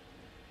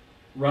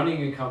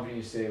running a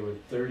company, say,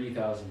 with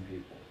 30,000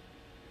 people,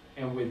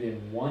 and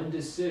within one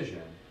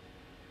decision,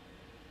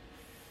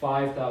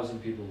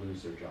 5,000 people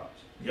lose their jobs?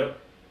 Yep.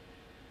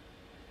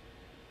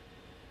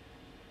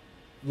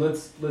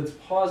 Let's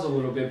pause a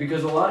little bit,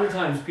 because a lot of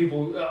times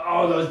people,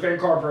 those big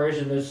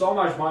corporations, there's so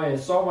much money,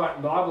 there's so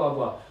much blah, blah,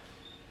 blah.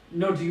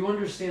 No, do you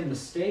understand the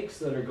stakes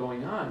that are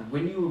going on?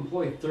 When you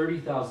employ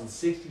 30,000,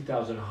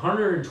 60,000,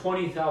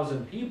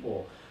 120,000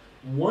 people,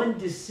 one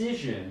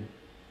decision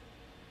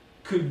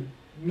could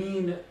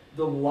mean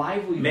the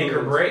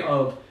livelihoods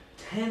of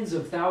tens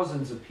of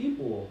thousands of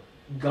people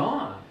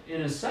gone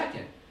in a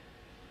second.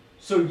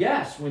 So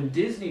yes, when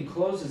Disney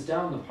closes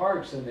down the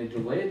parks and they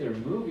delay their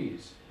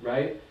movies,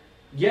 right?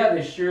 Yeah,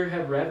 they sure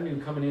have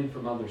revenue coming in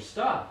from other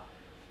stuff.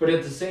 But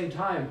at the same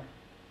time,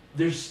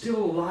 there's still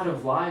a lot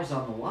of lives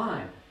on the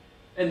line.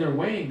 And they're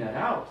weighing that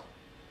out.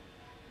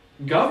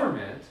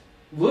 Government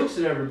looks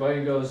at everybody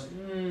and goes,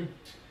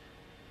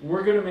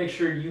 we're going to make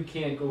sure you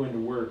can't go into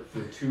work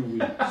for 2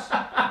 weeks.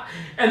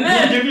 And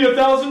then we'll give you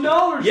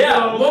 $1,000.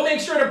 Yeah, we'll make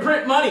sure to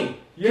print money.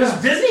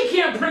 Because Disney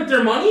can't print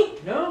their money.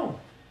 No.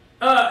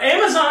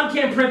 Amazon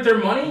can't print their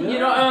money.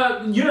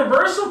 No.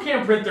 Universal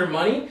can't print their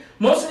money.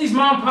 Most of these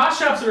mom and pop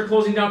shops that are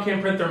closing down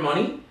can't print their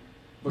money.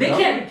 They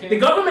can't. The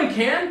government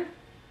can.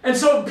 And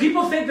so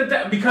people think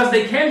that because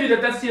they can do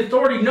that, that's the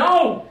authority.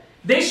 No.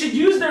 They should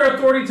use their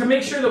authority to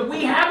make sure that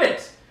we have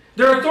it.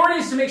 Their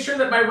authority is to make sure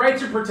that my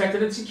rights are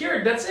protected and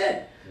secured. That's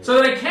it. So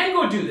that I can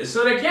go do this.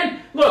 So that I can...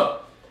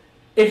 Look,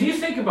 if you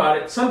think about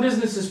it, some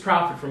businesses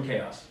profit from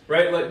chaos,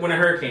 right? Like when a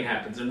hurricane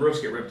happens and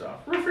roofs get ripped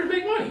off. Roofers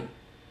make money.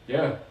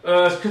 Yeah.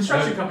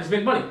 Construction companies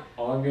make money.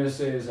 All I'm going to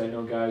say is I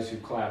know guys who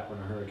clap when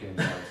a hurricane's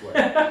on its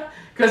way.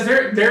 Because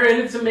they're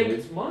in it to make...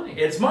 It's money.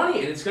 It's money,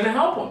 and it's going to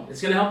help them.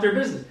 It's going to help their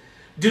business.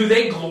 Do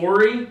they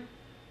glory?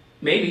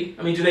 Maybe.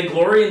 I mean, do they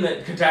glory in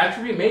the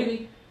catastrophe?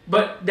 Maybe.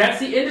 But that's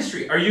the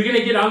industry. Are you going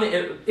to get on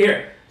the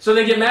air? So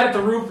they get mad at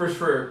the roofers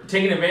for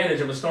taking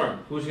advantage of a storm.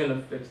 Who's going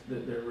to fix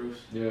their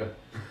roofs? Yeah.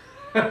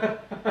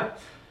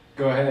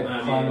 Go ahead.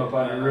 Climb up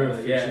on your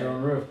roof. Fix your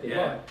own roof.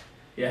 Yeah.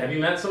 Yeah. Have you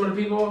met some of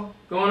the people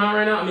going on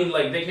right now? I mean,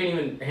 like, they can't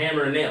even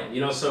hammer a nail,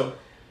 you know? So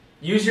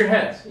use your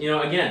heads. You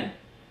know, again,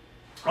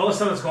 all the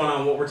stuff that's going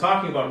on, what we're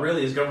talking about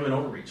really is government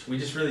overreach. We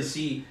just really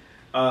see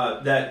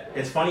that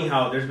it's funny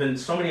how there's been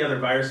so many other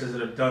viruses that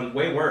have done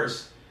way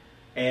worse,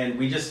 and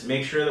we just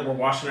make sure that we're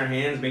washing our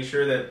hands, make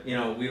sure that, you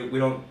know, we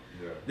don't...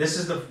 Yeah. This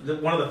is the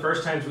one of the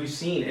first times we've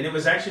seen, and it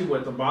was actually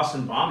with the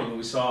Boston bombing when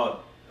we saw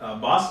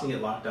Boston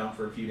get locked down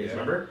for a few days,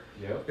 remember?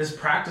 Yeah. This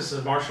practice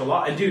of martial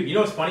law. And dude, you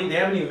know what's funny? They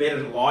haven't even made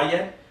it a law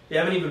yet. They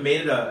haven't even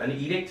made it an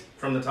edict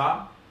from the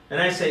top.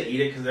 And I say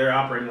edict because they're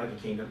operating like a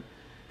kingdom.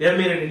 They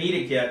haven't made it an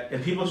edict yet,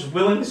 and people just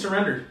willingly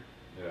surrendered.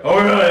 Yeah.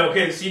 Oh, really?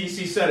 Okay, the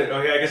CDC said it.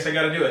 Okay, I guess I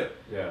got to do it.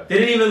 Yeah. They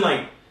didn't even,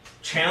 like,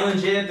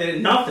 challenge it. They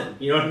did nothing.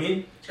 You know what I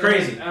mean? It's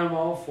crazy. And I'm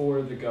all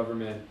for the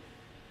government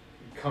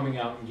coming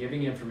out and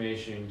giving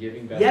information and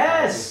giving best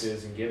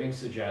practices and giving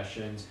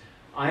suggestions.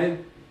 I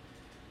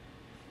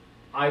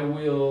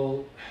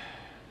will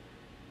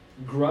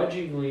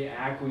grudgingly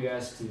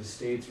acquiesce to the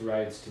states'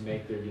 rights to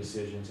make their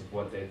decisions of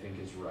what they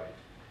think is right.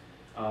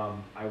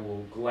 I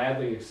will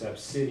gladly accept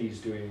cities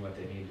doing what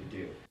they need to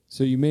do.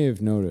 So you may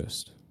have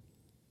noticed.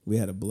 We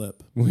had a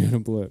blip. We had a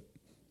blip.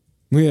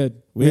 We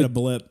had a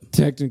blip.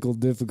 Technical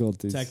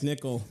difficulties.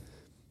 Technical.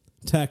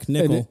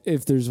 And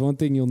if there's one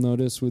thing you'll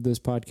notice with this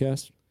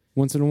podcast,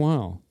 once in a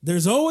while,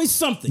 there's always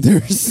something.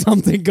 There's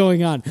something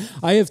going on.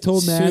 I have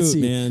told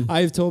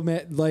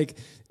Matt, like,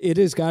 it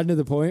has gotten to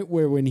the point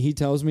where when he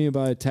tells me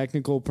about a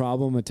technical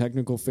problem, a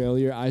technical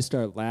failure, I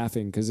start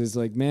laughing because it's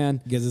like, man,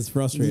 because it's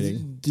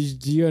frustrating. Do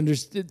you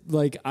understand?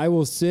 Like, I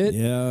will sit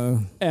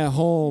at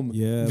home,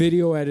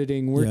 video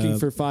editing, working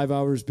for 5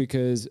 hours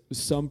because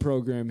some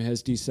program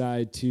has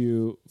decided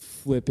to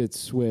flip its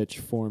switch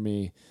for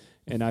me,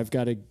 and I've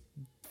got to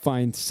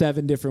find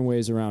 7 different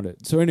ways around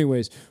it. So,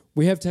 anyways,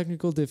 we have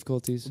technical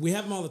difficulties. We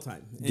have them all the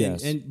time.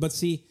 Yes. But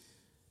see,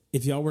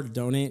 if y'all were to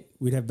donate,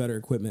 we'd have better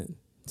equipment.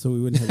 So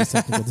we wouldn't have these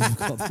technical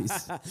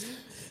difficulties.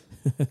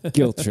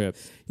 Guilt trip.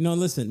 You know,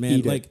 listen,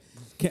 man,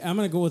 I'm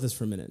going to go with this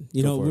for a minute.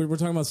 You know, we're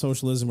talking about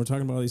socialism. We're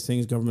talking about all these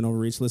things, government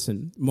overreach.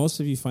 Listen, most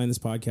of you find this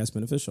podcast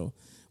beneficial.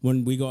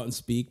 When we go out and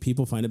speak,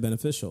 people find it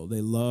beneficial.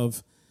 They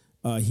love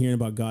hearing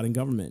about God and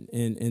government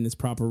and its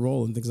proper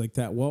role and things like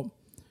that. Well,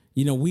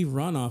 you know, we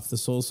run off the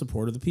sole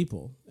support of the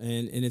people.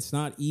 And it's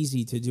not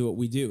easy to do what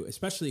we do,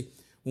 especially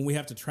when we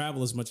have to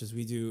travel as much as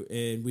we do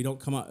and we don't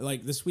come out.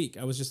 Like this week,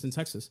 I was just in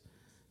Texas.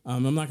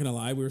 I'm not going to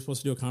lie. We were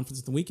supposed to do a conference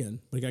at the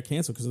weekend, but it got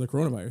canceled because of the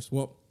coronavirus.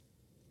 Well,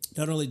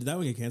 not only did that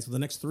one get canceled, the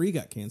next 3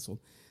 got canceled.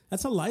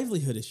 That's a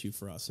livelihood issue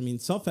for us. I mean,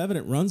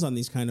 Self-Evident runs on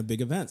these kind of big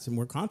events, and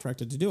we're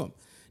contracted to do them.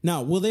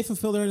 Now, will they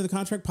fulfill their end of the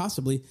contract?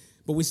 Possibly,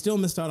 but we still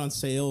missed out on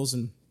sales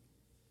and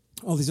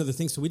all these other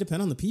things. So we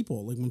depend on the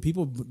people. Like when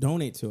people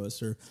donate to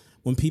us or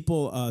when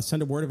people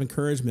send a word of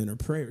encouragement or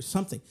prayer or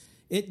something,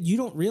 you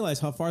don't realize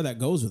how far that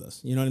goes with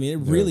us. You know what I mean?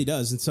 It really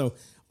does. And so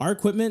our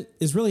equipment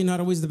is really not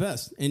always the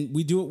best, and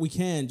we do what we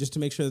can just to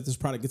make sure that this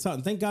product gets out.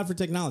 And thank God for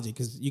technology,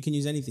 because you can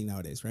use anything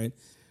nowadays, right?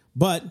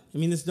 But I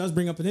mean, this does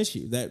bring up an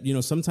issue that, you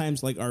know,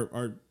 sometimes like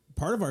our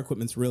part of our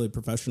equipment's really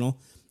professional.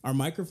 Our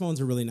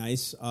microphones are really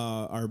nice.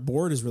 Our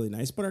board is really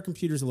nice, but our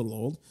computer's a little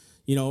old.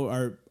 You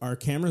know, our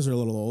cameras are a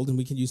little old, and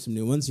we can use some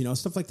new ones. You know,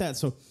 stuff like that.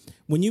 So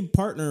when you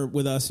partner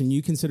with us and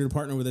you consider to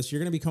partner with us, you're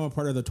going to become a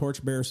part of the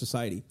Torchbearer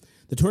Society.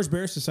 The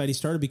Torchbearer Society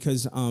started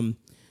because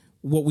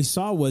what we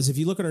saw was, if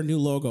you look at our new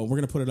logo, we're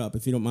going to put it up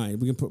if you don't mind.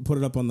 We can put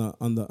it up on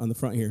the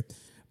front here.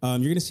 You're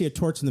going to see a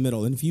torch in the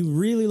middle, and if you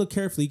really look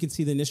carefully, you can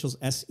see the initials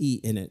SE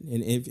in it.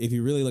 And if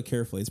you really look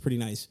carefully, it's pretty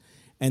nice.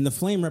 And the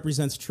flame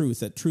represents truth.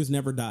 That truth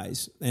never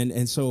dies.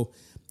 And so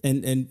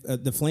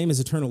the flame is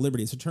eternal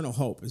liberty. It's eternal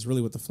hope. Is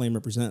really what the flame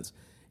represents.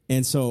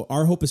 And so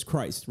our hope is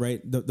Christ, right?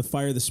 The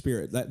fire of the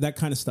Spirit, that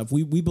kind of stuff.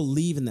 We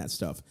believe in that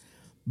stuff,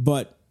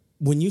 but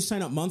when you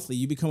sign up monthly,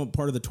 you become a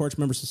part of the Torch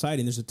Member Society,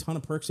 and there's a ton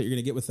of perks that you're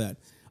going to get with that.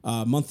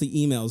 Monthly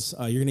emails.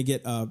 You're going to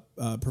get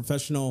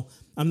professional,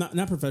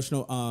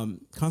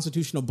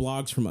 constitutional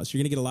blogs from us. You're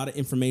going to get a lot of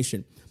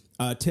information,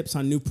 tips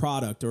on new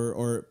product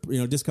or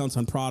discounts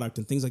on product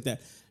and things like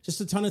that.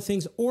 Just a ton of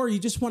things. Or you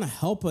just want to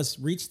help us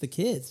reach the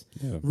kids.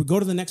 Yeah. Go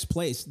to the next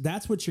place.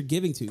 That's what you're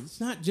giving to.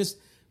 It's not just,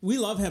 we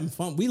love having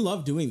fun. We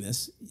love doing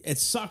this. It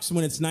sucks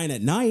when it's 9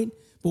 p.m,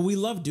 but we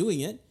love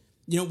doing it.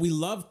 You know, we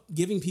love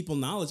giving people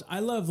knowledge. I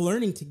love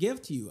learning to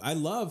give to you. I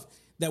love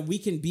that we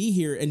can be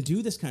here and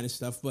do this kind of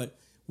stuff, but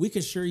we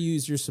could sure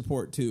use your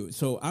support too.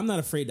 So I'm not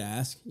afraid to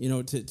ask,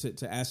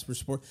 to ask for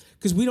support,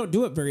 because we don't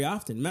do it very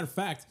often. Matter of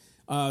fact,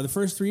 the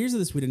first 3 years of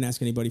this, we didn't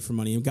ask anybody for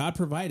money, and God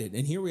provided.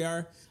 And here we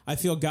are. I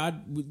feel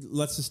God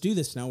lets us do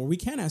this now, where we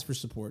can ask for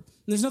support.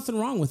 And there's nothing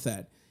wrong with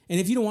that. And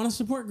if you don't want to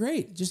support,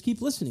 great. Just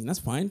keep listening. That's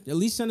fine. At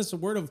least send us a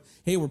word of,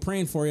 hey, we're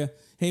praying for you.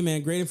 Hey,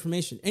 man, great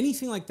information.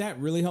 Anything like that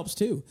really helps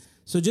too.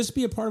 So just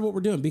be a part of what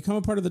we're doing. Become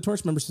a part of the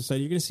Torch Member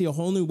Society. You're going to see a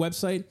whole new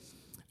website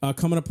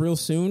coming up real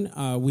soon.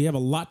 We have a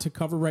lot to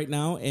cover right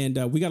now,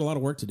 and we got a lot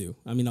of work to do.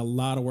 I mean, a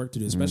lot of work to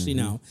do, especially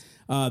now.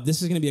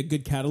 This is going to be a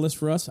good catalyst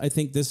for us. I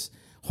think this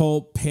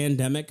whole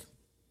pandemic,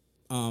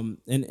 and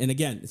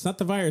again, it's not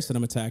the virus that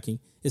I'm attacking.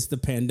 It's the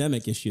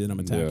pandemic issue that I'm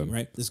attacking,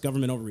 right? This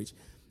government overreach.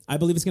 I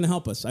believe it's going to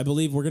help us. I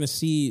believe we're going to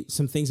see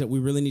some things that we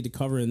really need to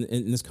cover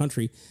in this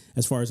country,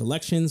 as far as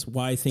elections,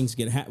 why things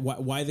get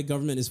why the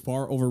government is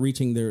far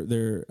overreaching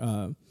they're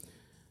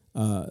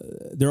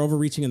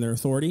overreaching in their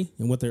authority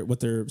and what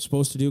they're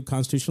supposed to do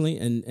constitutionally,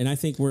 and I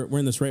think we're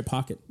in this right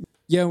pocket.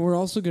 Yeah, we're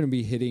also going to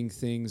be hitting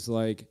things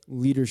like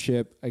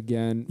leadership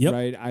again,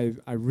 right?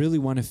 I really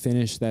want to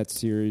finish that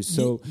series.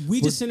 So we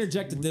just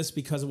interjected this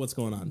because of what's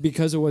going on.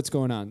 Because of what's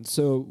going on.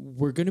 So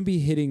we're going to be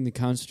hitting the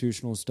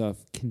constitutional stuff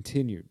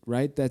continued,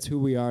 right? That's who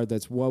we are.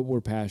 That's what we're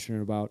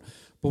passionate about.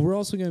 But we're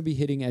also going to be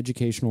hitting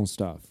educational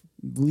stuff,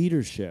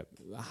 leadership,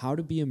 how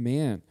to be a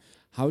man,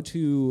 how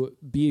to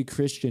be a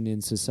Christian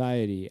in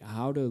society,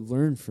 how to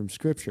learn from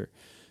Scripture.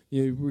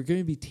 We're going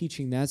to be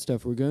teaching that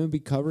stuff. We're going to be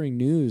covering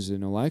news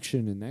and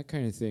election and that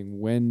kind of thing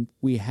when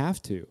we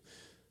have to.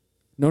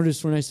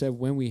 Notice when I said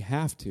when we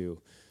have to.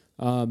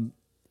 And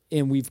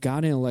we've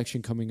got an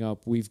election coming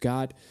up. We've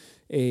got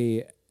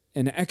an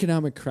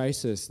economic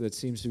crisis that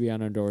seems to be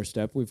on our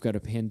doorstep. We've got a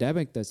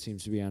pandemic that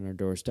seems to be on our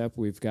doorstep.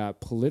 We've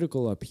got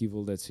political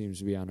upheaval that seems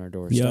to be on our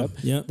doorstep.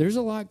 There's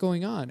a lot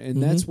going on,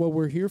 and that's what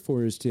we're here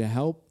for, is to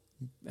help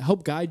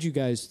guide you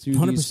guys through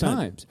 100%, these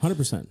times.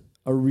 100%.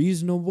 A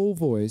reasonable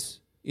voice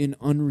in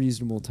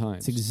unreasonable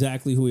times. That's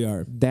exactly who we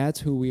are. That's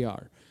who we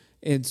are.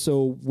 And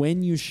so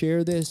when you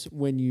share this,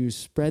 when you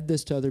spread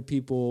this to other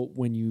people,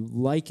 when you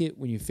like it,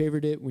 when you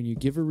favorite it, when you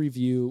give a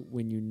review,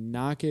 when you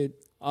knock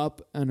it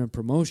up on a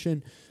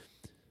promotion,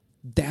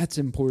 that's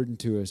important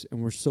to us,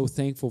 and we're so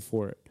thankful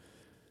for it.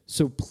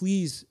 So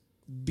please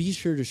be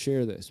sure to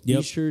share this.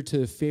 Be sure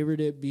to favorite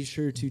it. Be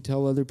sure to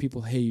tell other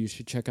people, hey, you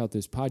should check out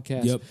this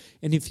podcast.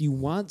 And if you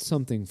want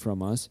something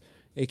from us,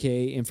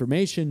 aka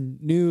information,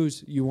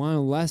 news, you want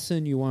a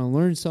lesson, you want to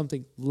learn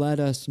something, let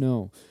us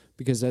know,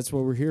 because that's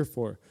what we're here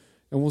for.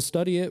 And we'll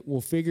study it,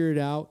 we'll figure it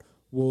out,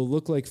 we'll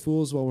look like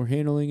fools while we're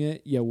handling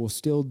it, we'll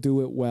still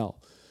do it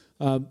well.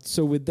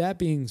 So with that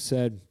being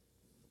said,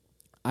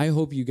 I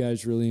hope you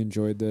guys really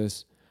enjoyed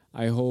this.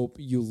 I hope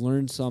you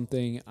learned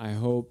something. I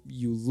hope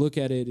you look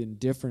at it in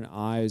different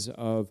eyes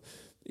of,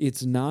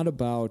 it's not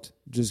about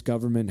just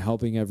government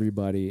helping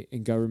everybody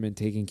and government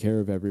taking care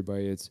of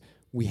everybody.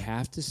 We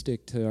have to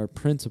stick to our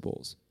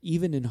principles,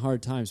 even in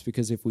hard times,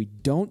 because if we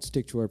don't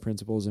stick to our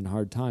principles in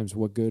hard times,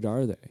 what good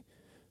are they,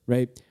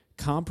 right?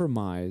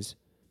 Compromise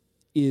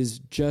is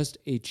just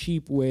a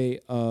cheap way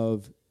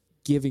of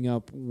giving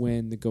up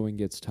when the going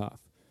gets tough.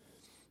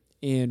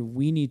 And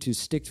we need to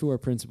stick to our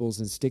principles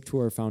and stick to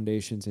our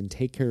foundations and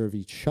take care of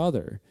each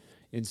other,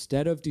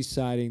 instead of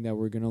deciding that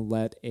we're going to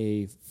let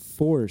a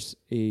force,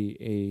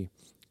 a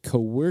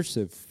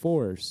coercive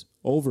force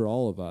over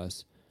all of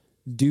us,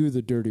 do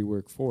the dirty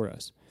work for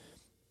us.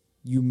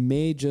 You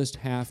may just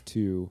have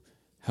to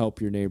help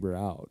your neighbor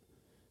out.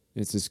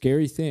 It's a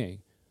scary thing,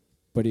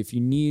 but if you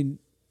need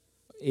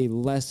a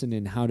lesson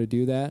in how to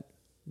do that,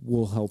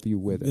 we'll help you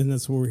with it. And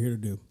that's what we're here to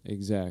do.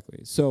 Exactly.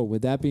 So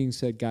with that being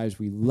said, guys,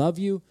 we love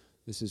you.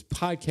 This is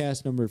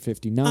podcast number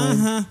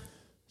 59.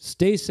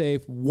 Stay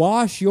safe.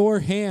 Wash your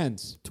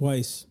hands.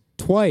 Twice.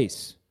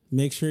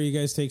 Make sure you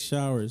guys take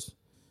showers.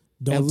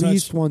 At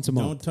least once a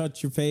month. Don't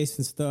touch your face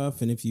and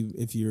stuff. And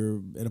if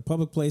you're at a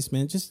public place,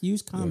 man, just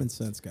use common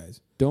sense,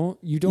 guys.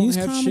 You don't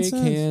have to shake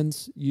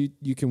hands.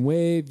 You can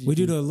wave. We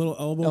do the little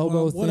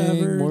elbow thing.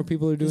 Whatever. More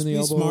people are doing just the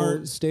elbow.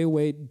 Smart. Stay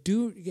away.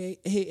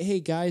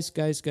 Hey, guys.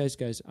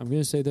 I'm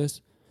going to say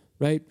this,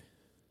 right?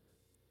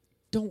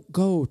 Don't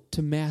go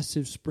to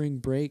massive spring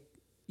break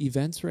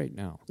events right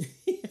now.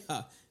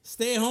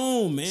 Stay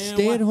home, man.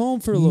 Stay at home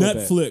for a little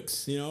bit.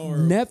 Netflix, or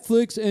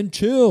Netflix and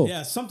chill.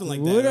 Yeah, something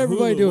like that. What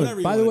everybody Hulu,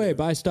 doing? By the way,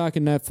 buy stock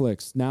in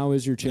Netflix. Now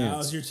is your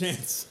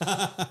chance.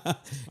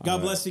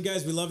 God bless you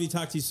guys. We love you.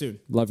 Talk to you soon.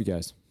 Love you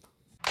guys.